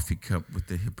your coffee cup with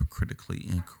the hypocritically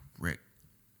incorrect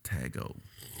Tago.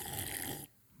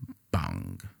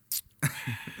 Bang.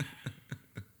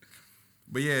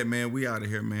 But yeah, man, we out of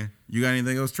here, man. You got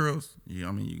anything else, Trills? Yeah,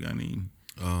 I mean, you got any?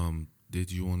 Did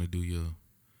you want to do your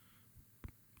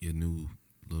new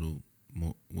little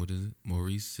what is it?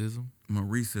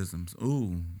 Mauriceisms.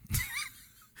 Ooh.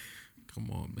 Come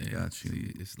on, man. Got you.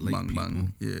 See, it's late, bang, people.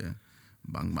 Bang. Yeah.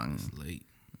 Bang bang. It's late.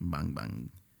 Bang bang.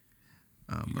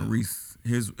 Maurice.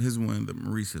 Here's one of the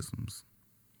Mauriceisms.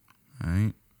 All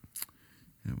right.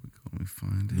 Here we go. Let me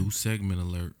find it. New segment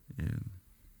alert. Yeah.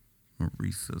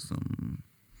 Mauriceism.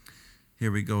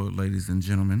 Here we go, ladies and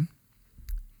gentlemen.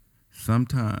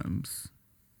 Sometimes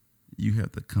you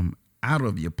have to come out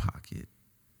of your pocket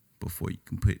before you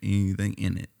can put anything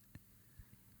in it.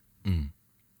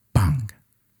 Bang.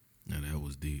 Now that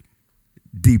was deep.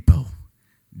 Deep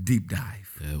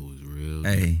dive. That was real.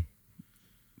 Hey,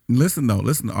 listen,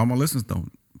 all my listeners though,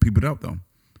 peep it up though.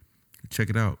 Check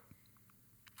it out.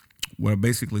 What I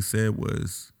basically said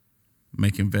was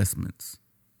make investments.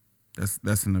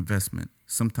 That's an investment.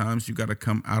 Sometimes you got to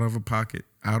come out of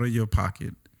your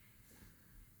pocket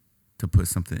to put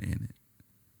something in it.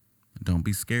 Don't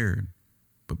be scared,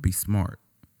 but be smart.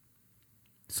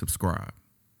 Subscribe.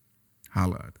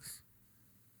 Holla at us.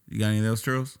 You got anything else,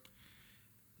 Charles?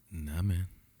 Nah, man.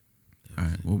 All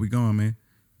right, where we going, man?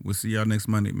 We'll see y'all next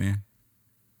Monday, man.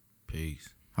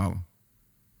 Peace. Holla.